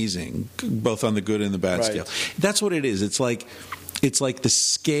are amazing, both on the good and the bad scale. That's what it is. It's like the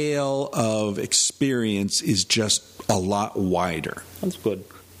scale of experience is just a lot wider. That's good.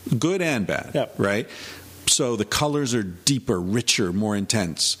 Good and bad, yeah. Right? So the colors are deeper, richer, more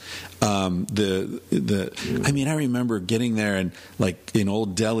intense. I remember getting there and like in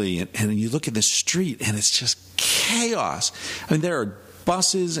Old Delhi, and you look at the street and it's just chaos. I mean, there are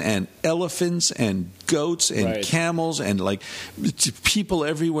buses and elephants and goats and camels and like people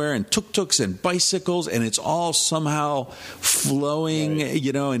everywhere and tuk-tuks and bicycles, and it's all somehow flowing,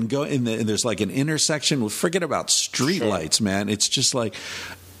 and there's like an intersection with, forget about street lights, man. It's just like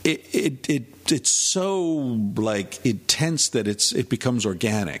it's so like intense that it becomes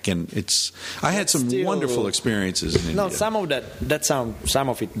organic, and I had some wonderful experiences in India. No, some of it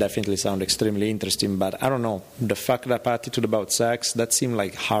definitely sound extremely interesting, but I don't know, the fucked up attitude about sex, that seemed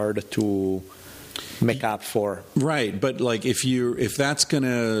like hard to make up for. Right, but like if that's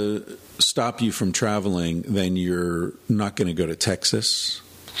gonna stop you from traveling, then you're not gonna go to Texas.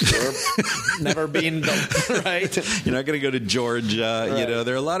 Sure. Never been, right? You're not going to go to Georgia. Right.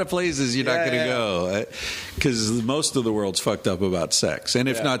 There are a lot of places you're not going to go because most of the world's fucked up about sex. And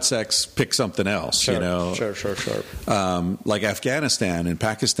if not sex, pick something else. Sure. Like Afghanistan and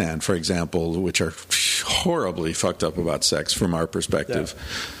Pakistan, for example, which are horribly fucked up about sex from our perspective.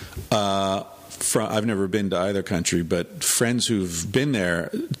 Yeah. I've never been to either country, but friends who've been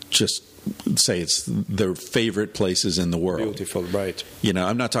there just say it's their favorite places in the world. Beautiful, right.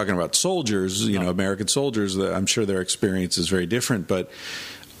 I'm not talking about soldiers, American soldiers. I'm sure their experience is very different, but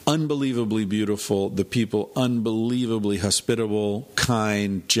unbelievably beautiful. The people unbelievably hospitable,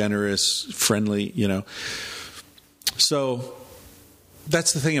 kind, generous, friendly, So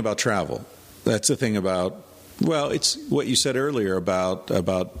that's the thing about travel. That's the thing about, it's what you said earlier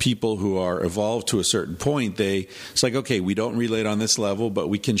about people who are evolved to a certain point. It's like, okay, we don't relate on this level, but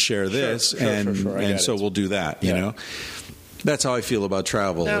we can share this, and so we'll do that. You know, that's how I feel about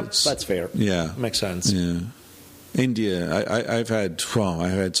travel. Yeah, that's fair. Yeah, makes sense. Yeah, India. I've had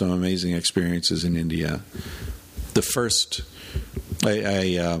some amazing experiences in India. The first,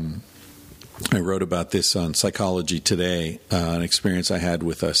 I wrote about this on Psychology Today, an experience I had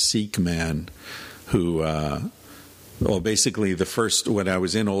with a Sikh man who, basically when I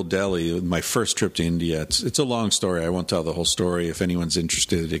was in Old Delhi, my first trip to India, it's a long story. I won't tell the whole story. If anyone's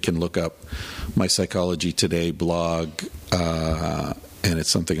interested, it can look up my Psychology Today blog, and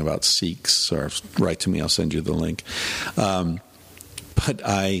it's something about Sikhs, or write to me, I'll send you the link. But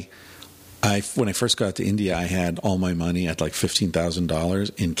when I first got to India, I had all my money. I had like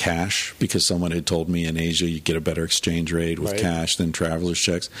 $15,000 in cash because someone had told me in Asia you get a better exchange rate with cash than traveler's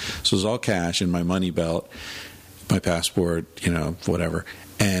checks. So it was all cash in my money belt, my passport, whatever.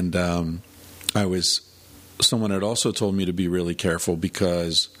 And someone had also told me to be really careful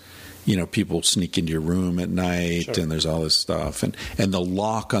because people sneak into your room at night, and there's all this stuff. And the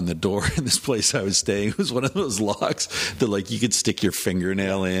lock on the door in this place I was staying was one of those locks that, like, you could stick your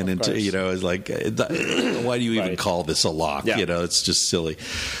fingernail in, and it's like, why do you even call this a lock? Yeah. It's just silly.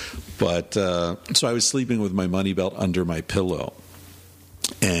 But so I was sleeping with my money belt under my pillow,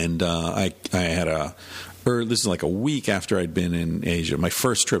 and I had this is like a week after I'd been in Asia, my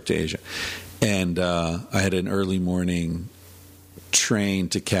first trip to Asia, and I had an early morning train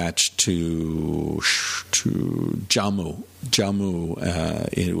to catch to Jammu,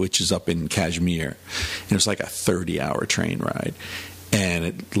 which is up in Kashmir. And it was like a 30-hour train ride. And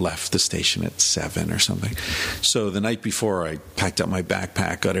it left the station at 7 or something. So the night before, I packed up my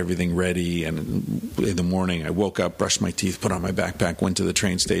backpack, got everything ready, and in the morning I woke up, brushed my teeth, put on my backpack, went to the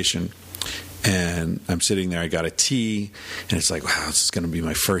train station. And I'm sitting there, I got a tea, and it's like, wow, this is going to be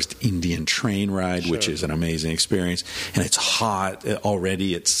my first Indian train ride, which is an amazing experience. And it's hot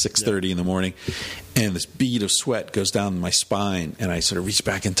already, it's 6:30 in the morning, and this bead of sweat goes down my spine, and I sort of reach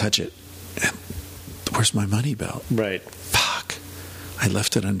back and touch it. And where's my money belt? Right. Fuck. I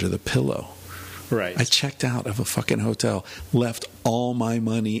left it under the pillow. Right. I checked out of a fucking hotel, left all my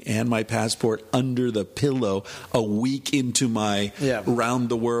money and my passport under the pillow a week into my round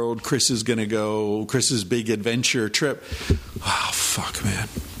the world, Chris's big adventure trip. Oh, fuck, man.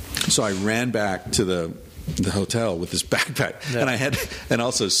 So I ran back to the the hotel with this backpack. Yeah. And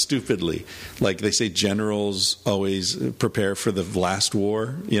also stupidly, like they say generals always prepare for the last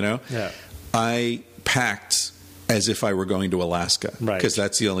war, Yeah. I packed as if I were going to Alaska, because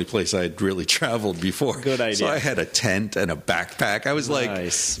that's the only place I'd really traveled before. Good idea. So I had a tent and a backpack. I was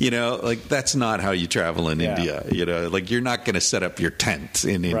nice. like that's not how you travel in India. Like you're not going to set up your tent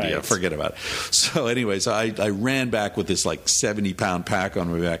in India. Right. Forget about it. So anyway, I ran back with this like 70-pound pack on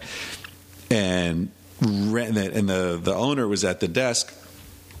my back, and the owner was at the desk.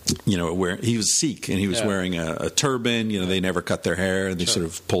 Where he was Sikh and he was wearing a turban. They never cut their hair and they sort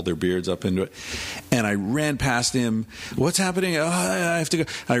of pulled their beards up into it. And I ran past him. What's happening? Oh, I have to go.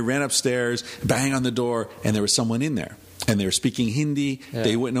 I ran upstairs, bang on the door, and there was someone in there. And they were speaking Hindi. Yeah.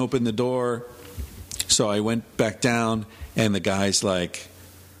 They wouldn't open the door. So I went back down, and the guy's like,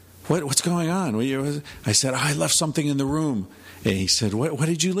 "What's going on?" I said, "I left something in the room." And he said, "What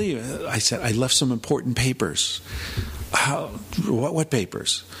did you leave?" I said, "I left some important papers." What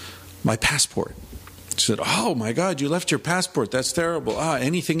papers? My passport. He said, "Oh my God, you left your passport. That's terrible.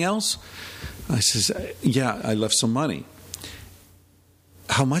 Anything else?" I says, "Yeah, I left some money."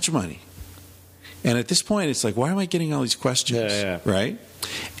 "How much money?" And at this point, it's like, why am I getting all these questions? Right?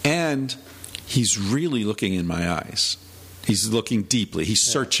 And he's really looking in my eyes. He's looking deeply. He's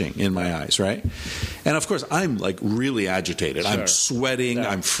searching in my eyes, right? And of course, I'm like really agitated. Sure. I'm sweating. Yeah.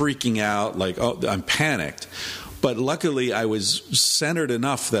 I'm freaking out. Like, I'm panicked. But luckily, I was centered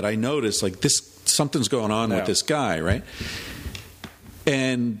enough that I noticed, like, something's going on with this guy, right?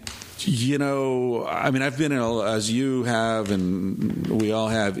 And, I've been in, as you have, and we all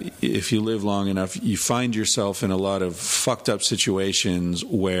have, if you live long enough, you find yourself in a lot of fucked up situations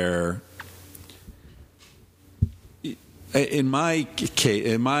where, in my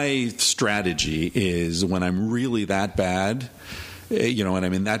case, my strategy is when I'm really that bad, when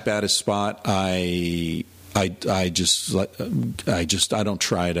I'm in that bad a spot, I don't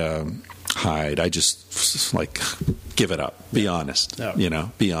try to hide. I just like give it up. Be honest.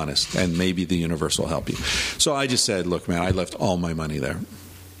 Be honest, and maybe the universe will help you. So I just said, "Look, man, I left all my money there,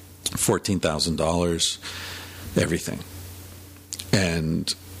 $14,000, everything."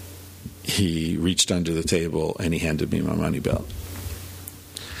 And he reached under the table and he handed me my money belt.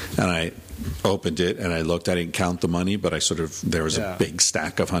 And I opened it and I looked. I didn't count the money, but there was a big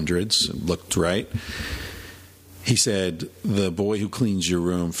stack of hundreds. It looked right. He said, "The boy who cleans your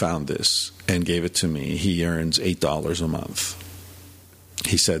room found this and gave it to me. He earns $8 a month."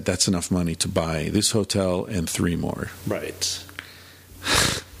 He said, "That's enough money to buy this hotel and 3 more." Right.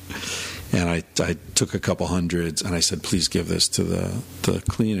 And I took a couple hundreds and I said, "Please give this to the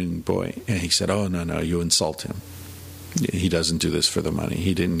cleaning boy." And he said, "Oh, no, you insult him. He doesn't do this for the money.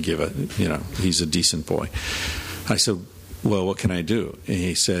 He didn't give it, he's a decent boy." I said, "Well, what can I do?" And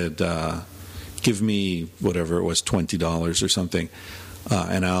he said, "Give me whatever it was, $20 or something,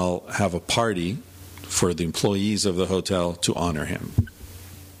 and I'll have a party for the employees of the hotel to honor him.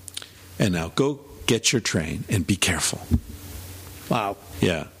 And now go get your train and be careful." Wow.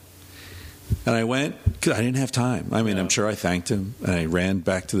 Yeah. And I went, because I didn't have time. I mean, I'm sure I thanked him. And I ran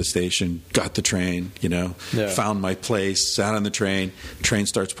back to the station, got the train, found my place, sat on the train. Train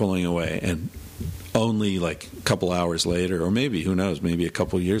starts pulling away. And only like a couple hours later, or maybe, who knows, maybe a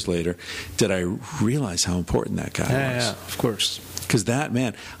couple years later, did I realize how important that guy was. Yeah, of course. Because that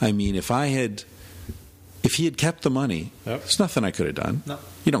man, I mean, if he had kept the money, there's nothing I could have done. No.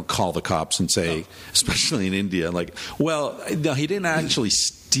 You don't call the cops and say, especially in India, like, well, no, he didn't actually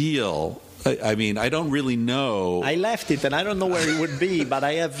steal. I mean, I don't really know. I left it, and I don't know where it would be, but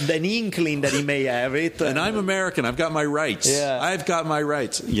I have an inkling that he may have it. And I'm American. I've got my rights. Yeah. I've got my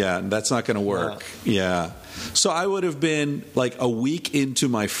rights. Yeah, that's not going to work. No. Yeah. So I would have been like a week into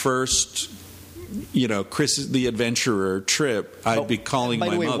my first, Chris the Adventurer trip, I'd be calling my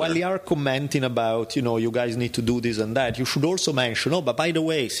mother. By the way, while you are commenting about, you guys need to do this and that, you should also mention, but by the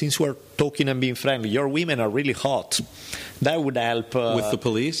way, since we're talking and being friendly, your women are really hot. That would help. With the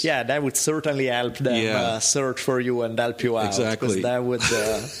police? Yeah, that would certainly help them search for you and help you out. Exactly. That would...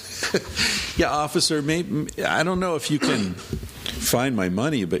 Yeah, officer, maybe, I don't know if you can find my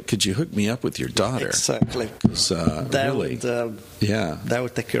money, but could you hook me up with your daughter? Exactly. That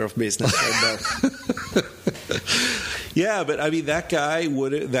would take care of business. Yeah, but I mean, that guy,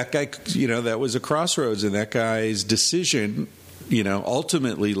 that was a crossroads, and that guy's decision,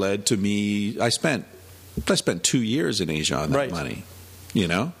 ultimately led to me. I spent 2 years in Asia on that money,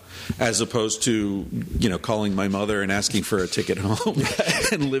 as opposed to, calling my mother and asking for a ticket home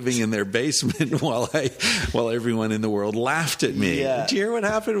and living in their basement while everyone in the world laughed at me. Yeah. Did you hear what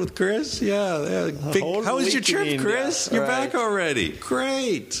happened with Chris? Yeah. How was your trip, Chris? You're back already.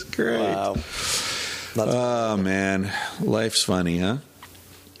 Great. Wow. Oh, man. Life's funny, huh?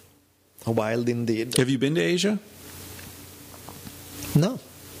 Wild indeed. Have you been to Asia? No.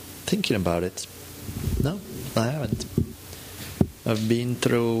 Thinking about it. No, I haven't. I've been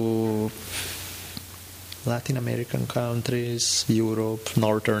through Latin American countries, Europe,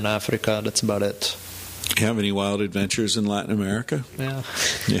 Northern Africa. That's about it. You have any wild adventures in Latin America? Yeah.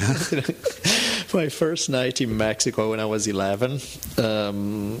 Yeah. My first night in Mexico when I was 11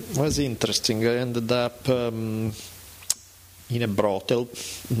 was interesting. I ended up in a brothel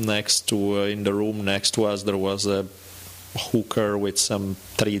next to, in the room next to us, there was a hooker with some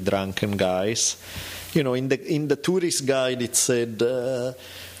 3 drunken guys. You know, in the tourist guide it said,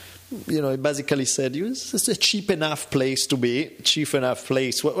 it basically said it's a cheap enough place to be, cheap enough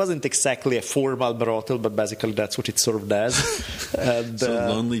place. It wasn't exactly a formal brothel, but basically that's what it served as. And, so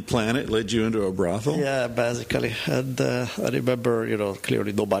Lonely Planet led you into a brothel? Yeah, basically. And I remember,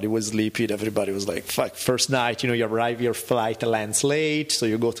 clearly nobody was sleeping. Everybody was like, fuck, first night, you arrive, your flight lands late, so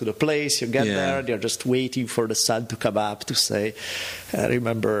you go to the place, you get there, they're just waiting for the sun to come up to say. I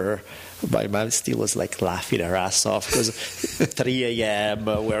remember my mom still was like laughing her ass off because 3 a.m.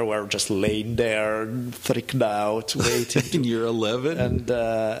 where we're just laying there, freaked out, waiting. And you're 11? And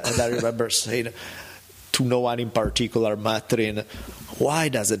I remember saying to no one in particular, muttering, why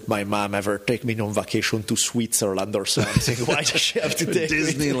doesn't my mom ever take me on vacation to Switzerland or something? Why does she have to take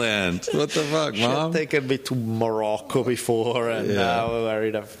Disneyland? What the fuck, She Mom? had taken me to Morocco before, and now we're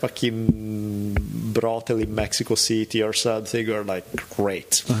in a fucking brothel in Mexico City or something. We're like,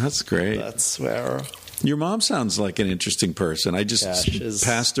 great. Oh, that's great. That's where... Your mom sounds like an interesting person. I just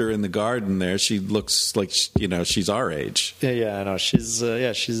passed her in the garden there. She looks like, she's our age. Yeah, no,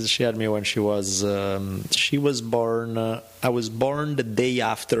 she had me when she was born. I was born the day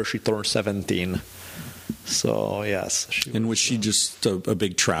after she turned 17. So, yes. And was she just a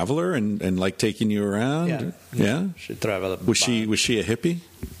big traveler and like taking you around? Yeah? She traveled. Was she a hippie?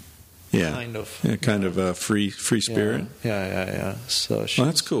 Yeah, kind of. Yeah, kind of a free spirit. Yeah. So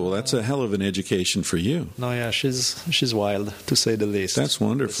that's cool. That's a hell of an education for you. No, yeah, she's wild to say the least. That's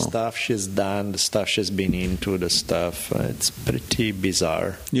wonderful. The stuff she's done, the stuff she's been into, the stuff. It's pretty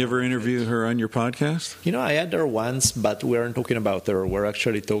bizarre. You ever interview her on your podcast? I had her once, but we weren't talking about her. We're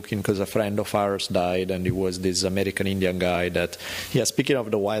actually talking because a friend of ours died, and he was this American Indian guy that. Yeah, speaking of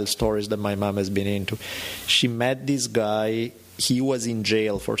the wild stories that my mom has been into, she met this guy. He was in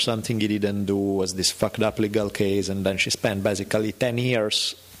jail for something he didn't do, was this fucked up legal case, and then she spent basically 10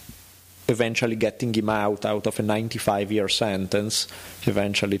 years eventually getting him out of a 95-year sentence,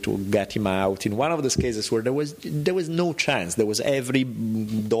 eventually to get him out. In one of those cases where there was no chance, every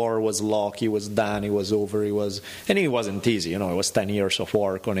door was locked, he was done, he was over, and it wasn't easy, it was 10 years of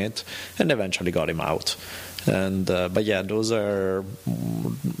work on it, and eventually got him out. And but yeah, those are,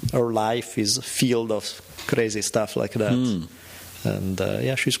 her life is filled of crazy stuff like that. And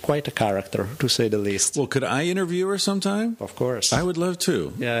she's quite a character, to say the least. Well, could I interview her sometime? Of course. I would love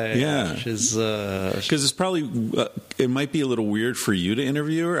to. Yeah. She's because it's probably it might be a little weird for you to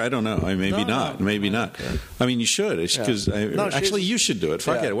interview her. I don't know. Maybe not. Okay. I mean, you should. Because actually, you should do it.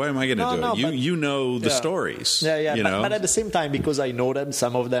 Fuck it. Why am I going to do it? You know the stories. Yeah. But at the same time, because I know them,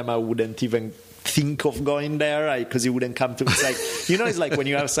 some of them I wouldn't even think of going there because you wouldn't come to. It's like it's like when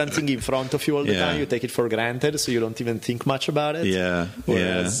you have something in front of you all the time, you take it for granted, so you don't even think much about it.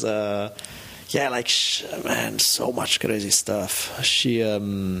 Whereas, man, so much crazy stuff. She,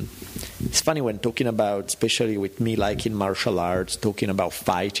 it's funny when talking about, especially with me liking martial arts, talking about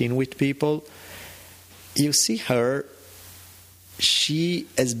fighting with people. You see her. She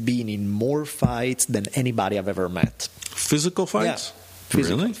has been in more fights than anybody I've ever met. Physical fights? Yeah,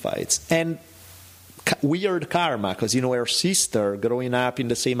 physical fights. And weird karma, because her sister growing up in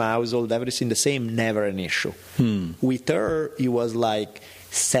the same household, everything the same, never an issue. With her, it was like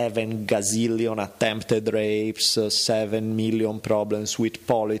 7 gazillion attempted rapes, 7 million problems with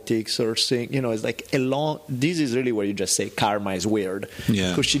politics, or thing. It's like this is really where you just say karma is weird,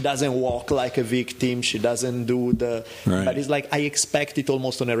 because she doesn't walk like a victim, she doesn't do but it's like I expect it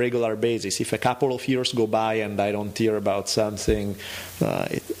almost on a regular basis. If a couple of years go by and I don't hear about something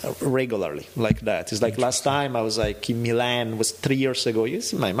regularly like that. It's like last time I was like in Milan, was 3 years ago. You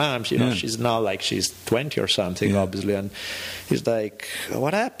see my mom, she's not like she's 20 or something, obviously, and it's like,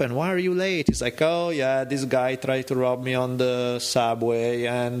 what happened? Why are you late? It's like, oh yeah, this guy tried to rob me on the subway,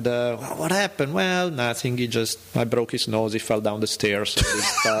 and what happened? Well, nothing. I broke his nose. He fell down the stairs.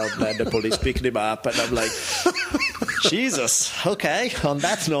 So the police picked him up, and I'm like, Jesus. Okay. On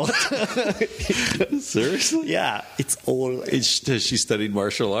that note. Seriously? Yeah. It's all. Has she studied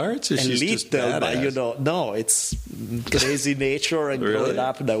martial arts? Or she's just but badass? no, it's crazy nature and Really? growing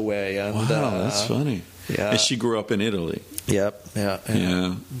up that way. And, Wow, that's funny. Yeah. And she grew up in Italy. Yep.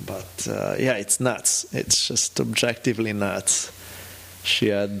 Yeah. But it's nuts. It's just objectively nuts. She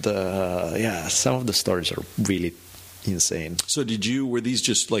had, some of the stories are really insane. So were these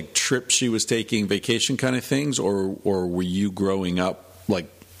just like trips she was taking, vacation kind of things, or were you growing up like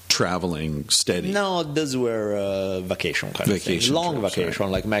traveling steady? No, those were vacation kind of things. Long trips, vacation,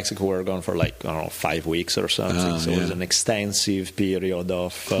 right. like Mexico, we were gone for 5 weeks or something. So it was an extensive period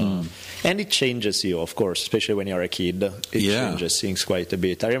of... And it changes you, of course, especially when you're a kid. It changes things quite a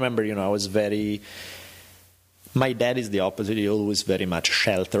bit. I remember, I was very... My dad is the opposite. He always very much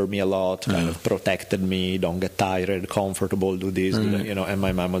sheltered me a lot, kind of protected me, don't get tired, comfortable, do this, and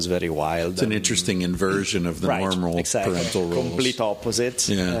my mom was very wild. It's an interesting inversion of the normal parental roles. Complete opposite.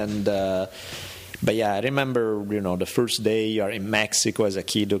 Yeah. And, but yeah, I remember, the first day you're in Mexico as a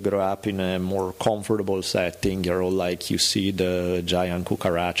kid, you grow up in a more comfortable setting. You're all like, you see the giant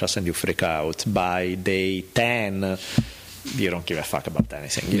cucarachas and you freak out. By day 10... you don't give a fuck about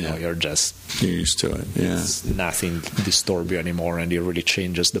anything. You're used to it. Yeah, nothing disturb you anymore, and it really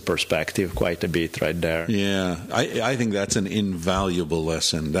changes the perspective quite a bit right there. Yeah, I think that's an invaluable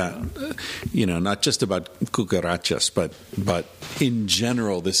lesson. That not just about cucarachas, but in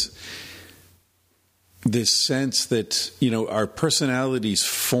general, this sense that our personalities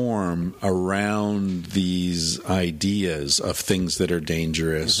form around these ideas of things that are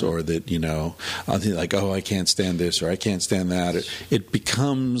dangerous, or that I'll think like, oh, I can't stand this or I can't stand that. It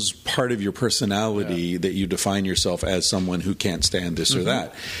becomes part of your personality that you define yourself as someone who can't stand this or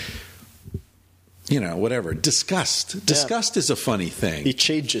that. Whatever. Disgust. Disgust is a funny thing. It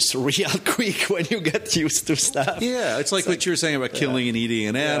changes real quick when you get used to stuff. Yeah, it's like what you were saying about killing and eating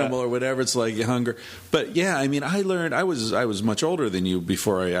an animal or whatever. It's like hunger. But yeah, I mean, I learned. I was much older than you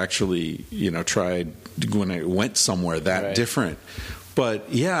before I actually, tried when I went somewhere that different.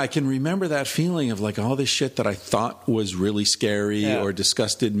 But yeah, I can remember that feeling of like all this shit that I thought was really scary or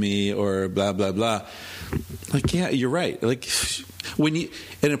disgusted me or blah blah blah. Like, yeah, you're right. Like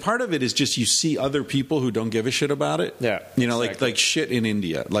and a part of it is just you see other people who don't give a shit about it. Yeah, exactly. like shit in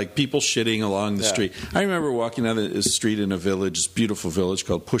India, like people shitting along the street. I remember walking down the street in a village, this beautiful village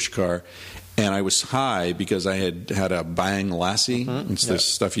called Pushkar, and I was high because I had a bang lassi. It's this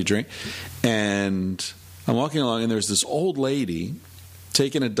stuff you drink, and I'm walking along, and there's this old lady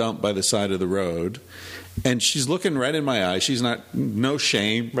taking a dump by the side of the road, and she's looking right in my eyes. She's no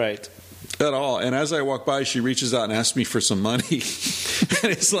shame. Right. At all. And as I walk by, she reaches out and asks me for some money.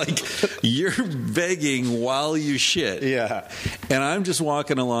 And it's like, you're begging while you shit. Yeah. And I'm just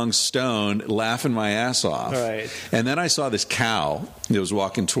walking along stoned, laughing my ass off. Right. And then I saw this cow that was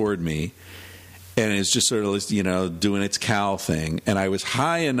walking toward me. And it's just sort of, doing its cow thing. And I was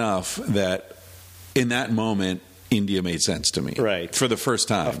high enough that in that moment, India made sense to me. Right. For the first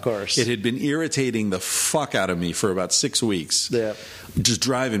time. Of course. It had been irritating the fuck out of me for about 6 weeks. Yeah. Just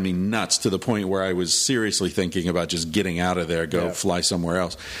driving me nuts to the point where I was seriously thinking about just getting out of there, fly somewhere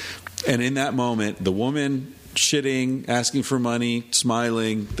else. And in that moment, the woman shitting, asking for money,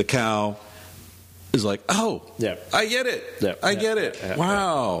 smiling, the cow is like, oh, I get it. Yeah. I get it. Yeah.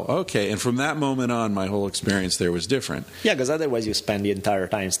 Wow. Okay. And from that moment on, my whole experience there was different. Yeah, because otherwise you spend the entire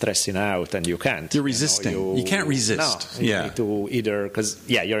time stressing out and you can't. You're resisting. You can't resist. No, you need to either, because,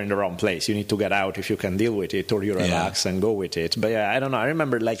 you're in the wrong place. You need to get out if you can deal with it, or you relax and go with it. But I don't know. I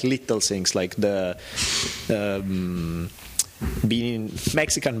remember like little things like being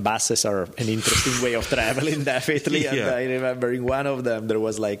Mexican buses are an interesting way of traveling, definitely. And I remember in one of them there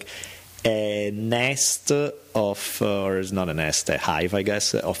was like a nest of, or it's not a nest, a hive, I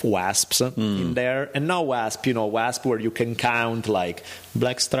guess, of wasps in there. And no wasp, wasp where you can count like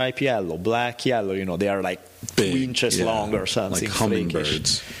black stripe yellow, black yellow, they are like big, 2 inches long or something. Like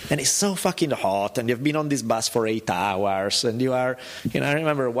hummingbirds. And it's so fucking hot, and you've been on this bus for 8 hours, and you are, I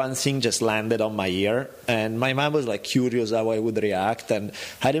remember one thing just landed on my ear, and my mom was like curious how I would react, and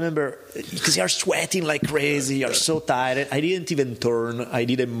I remember, because you're sweating like crazy, you're so tired, I didn't even turn, I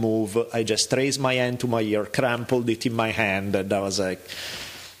didn't move, I just raised my hand to my ear, crumpled it in my hand, and I was like,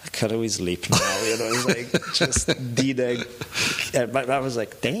 I can't always sleep now, it's like, just didn't. But I was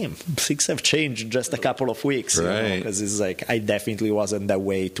like, damn, things have changed in just a couple of weeks, right? Because it's like, I definitely wasn't that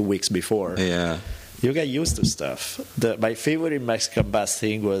way 2 weeks before. Yeah. You get used to stuff. My favorite Mexican bus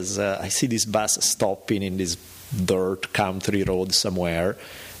thing was, I see this bus stopping in this dirt country road somewhere,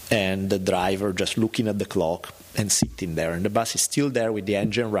 and the driver just looking at the clock and sitting there, and the bus is still there with the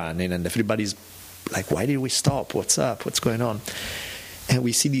engine running, and everybody's like, why did we stop? What's up? What's going on? And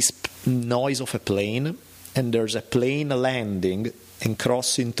we see this noise of a plane, and there's a plane landing and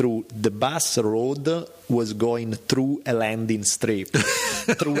crossing through. The bus road was going through a landing strip,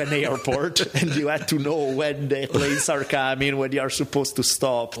 through an airport, and you had to know when the planes are coming, when you are supposed to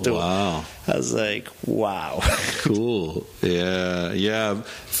stop. Wow. I was like, wow. Cool. Yeah.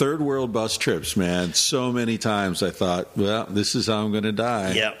 Third world bus trips, man. So many times I thought, well, this is how I'm going to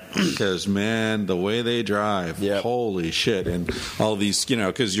die. Yeah. Because, man, the way they drive, Yep. holy shit. And all these,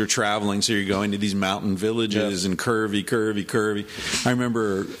 because you're traveling, so you're going to these mountain villages and curvy. I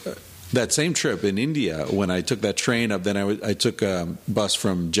remember that same trip in India when I took that train up. Then I took a bus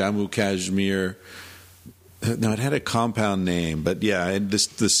from Jammu Kashmir. No, it had a compound name, but yeah, and the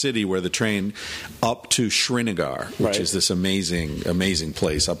city where the train up to Srinagar, which is this amazing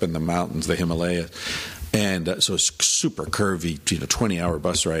place up in the mountains, the Himalayas. And so it's super curvy, 20-hour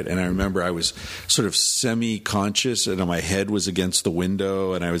bus ride. And I remember I was sort of semi-conscious, and my head was against the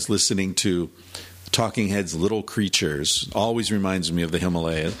window, and I was listening to Talking Heads' Little Creatures. Always reminds me of the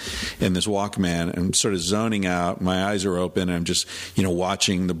Himalayas. And this Walkman, I'm sort of zoning out. My eyes are open. I'm just,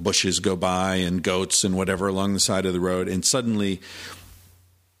 watching the bushes go by and goats and whatever along the side of the road. And suddenly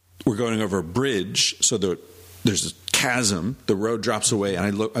we're going over a bridge, so there's this chasm. The road drops away, and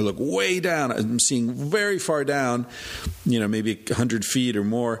I look way down. I'm seeing very far down, maybe 100 feet or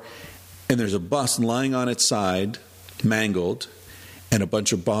more. And there's a bus lying on its side, mangled, and a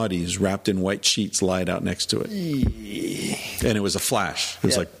bunch of bodies wrapped in white sheets lied out next to it. And it was a flash. It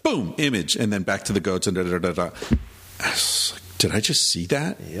was like, boom, image, and then back to the goats and da-da-da-da. I was like, did I just see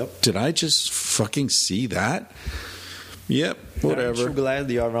that? Yep. Did I just fucking see that? Yep, whatever. I'm so glad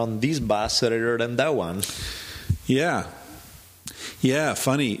you are on this bus rather than that one. Yeah,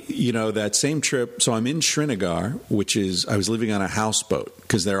 funny. That same trip. So I'm in Srinagar, I was living on a houseboat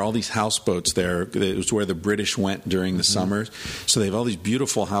because there are all these houseboats there. It was where the British went during the summers. So they have all these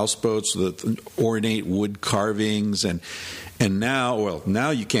beautiful houseboats with ornate wood carvings, and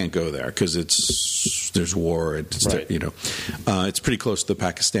now you can't go there because there's war. It's pretty close to the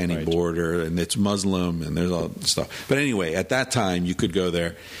Pakistani border, and it's Muslim, and there's all this stuff. But anyway, at that time you could go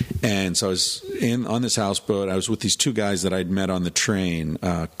there, and so I was on this houseboat. I was with these two guys that I'd met on the train,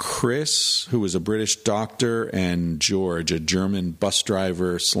 Chris, who was a British doctor, and George, a German bus driver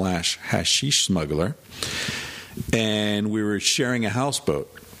 / hashish smuggler, and we were sharing a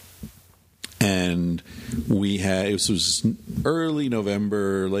houseboat. And it was early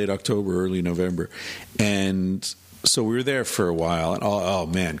November, late October, early November. And so we were there for a while. And oh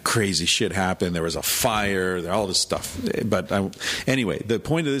man, crazy shit happened. There was a fire, all this stuff. But anyway, the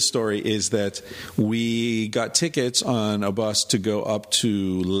point of this story is that we got tickets on a bus to go up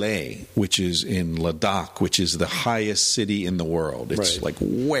to Leh, which is in Ladakh, which is the highest city in the world. It's like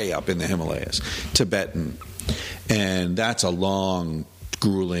way up in the Himalayas, Tibetan. And that's a long,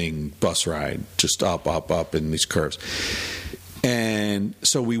 grueling bus ride, just up in these curves. And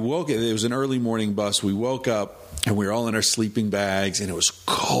so we woke up. It was an early morning bus. We woke up, and we were all in our sleeping bags, and it was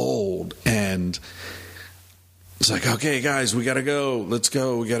cold. And it's like, okay, guys, we got to go. Let's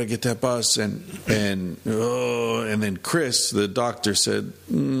go. We got to get that bus. And then Chris, the doctor, said,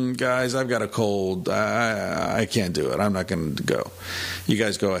 guys, I've got a cold. I can't do it. I'm not going to go. You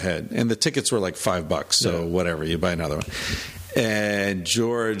guys go ahead. And the tickets were like $5, so whatever. You buy another one. And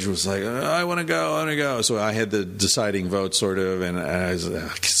George was like, I want to go. So I had the deciding vote, sort of, and I was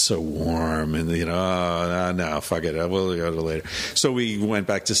like, it's so warm, and no, fuck it, we'll go to later. So we went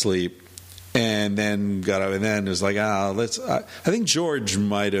back to sleep, and then got up, and then it was like, I think George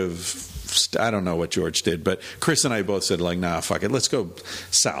might have, I don't know what George did, but Chris and I both said, like, nah, fuck it, let's go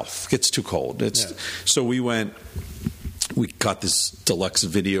south. It's too cold. So we went. We got this deluxe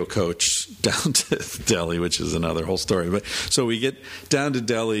video coach down to Delhi, which is another whole story. But so we get down to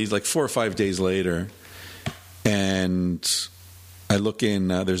Delhi like 4 or 5 days later, and I look in.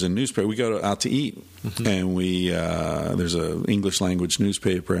 There's a newspaper. We go out to eat, and there's a English language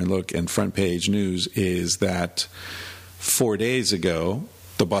newspaper, and look, and front page news is that 4 days ago,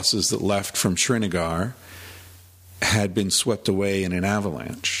 the buses that left from Srinagar had been swept away in an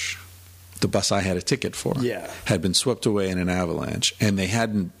avalanche. The bus I had a ticket for had been swept away in an avalanche, and they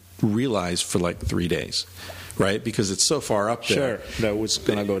hadn't realized for like 3 days, right? Because it's so far up there. Sure, that was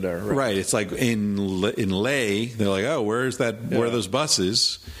going to go there. Right. It's like in Leh, they're like, oh, where are those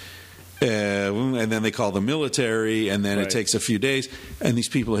buses? And then they call the military, and then it takes a few days. And these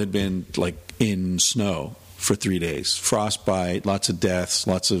people had been like in snow for 3 days. Frostbite, lots of deaths,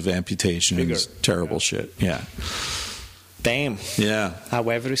 lots of amputations, terrible shit. Yeah. Damn. Yeah. How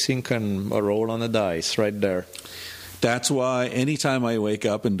everything can roll on the dice right there. That's why anytime I wake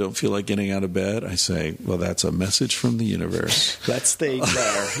up and don't feel like getting out of bed, I say, well, that's a message from the universe. Let's stay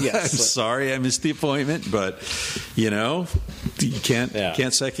there. Yes. I'm sorry I missed the appointment, but, you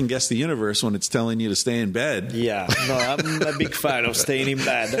can't second guess the universe when it's telling you to stay in bed. Yeah. No, I'm a big fan of staying in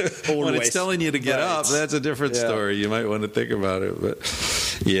bed. Always. When it's telling you to get up, that's a different story. You might want to think about it. But,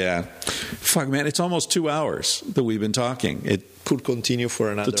 yeah. Fuck, man, it's almost 2 hours that we've been talking. It could continue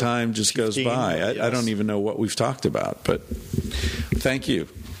for another. The time just 15, goes by. I don't even know what we've talked about, but thank you,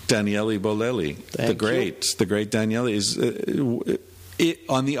 Daniele Bolelli, the great Daniele. Is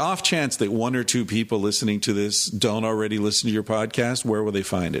on the off chance that one or two people listening to this don't already listen to your podcast, where will they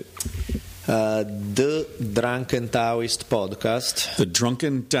find it? The Drunken Taoist podcast. The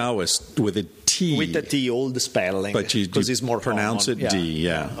Drunken Taoist with a T. With a T, all the spelling. But you it's more pronounce common. it D,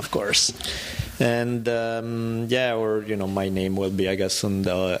 yeah. Of course. And or my name will be, I guess, on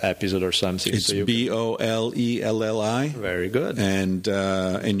the episode or something. It's Bolelli. Very good.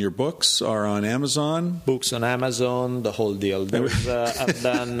 And your books are on Amazon. Books on Amazon, the whole deal. I've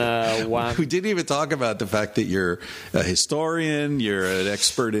done one. We didn't even talk about the fact that you're a historian. You're an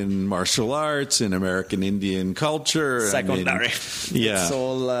expert in martial arts, in American Indian culture. Secondary. Yeah, it's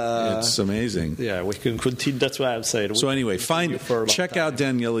all. It's amazing. Yeah, we can continue. That's why I've said. So anyway, check out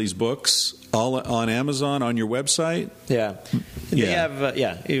Daniele's books. All on Amazon, on your website. Yeah. They have,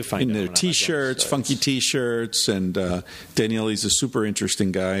 you find in them their T-shirts, funky T-shirts, and Daniele's a super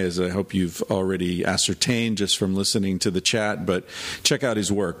interesting guy, as I hope you've already ascertained just from listening to the chat. But check out his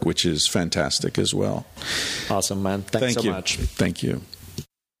work, which is fantastic as well. Awesome, man. Thanks so much. Thank you.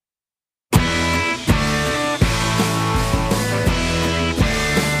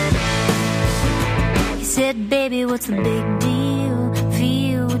 He said, baby, what's the big deal?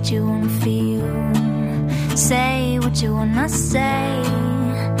 Feel what you wanna feel. Say what you wanna say.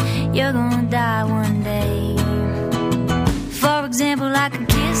 You're gonna die one day. For example, I could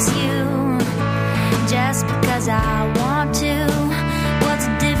kiss you just because I want to. What's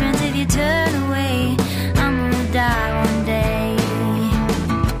the difference if you turn away? I'm gonna die one day.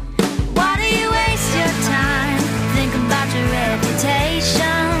 Why do you waste your time thinking about your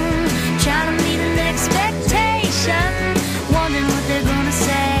reputation? Trying to meet an expectation, wondering what they're gonna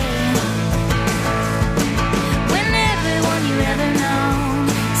say. When everyone you ever know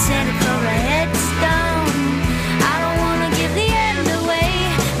said it for a headstone. I don't wanna give the end away,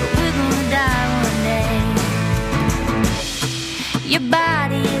 but we're gonna die one day. Your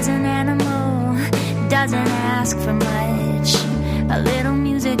body is an animal, doesn't ask for much. A little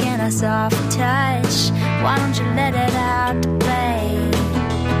music and a soft touch. Why don't you let it out to play?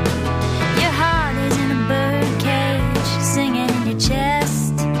 Your heart is in a birdcage, singing in your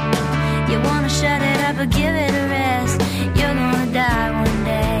chest. You wanna shut it up or give it a rest. You're gonna die one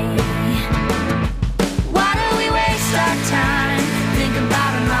day. Why do we waste our time? Think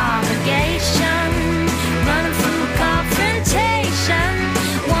about an obligation, running from a confrontation,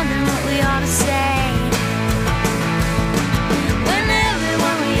 wondering what we ought to say. When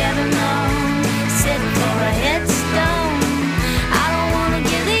everyone we ever known said for a headstone. I don't wanna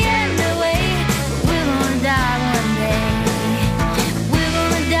give the end away, but we're gonna die one day. We're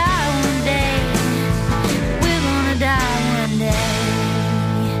gonna die one day. We're gonna die one day.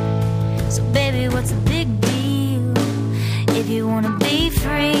 So baby, what's the big deal? If you wanna be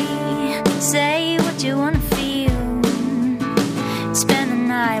free, say what you wanna feel. Spend the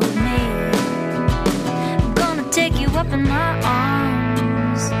night with me. I'm gonna take you up in my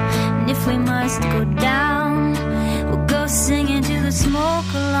arms. And if we must go down, we'll go singing to the smoke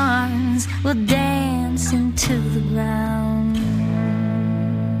alarms. We'll dance into the ground.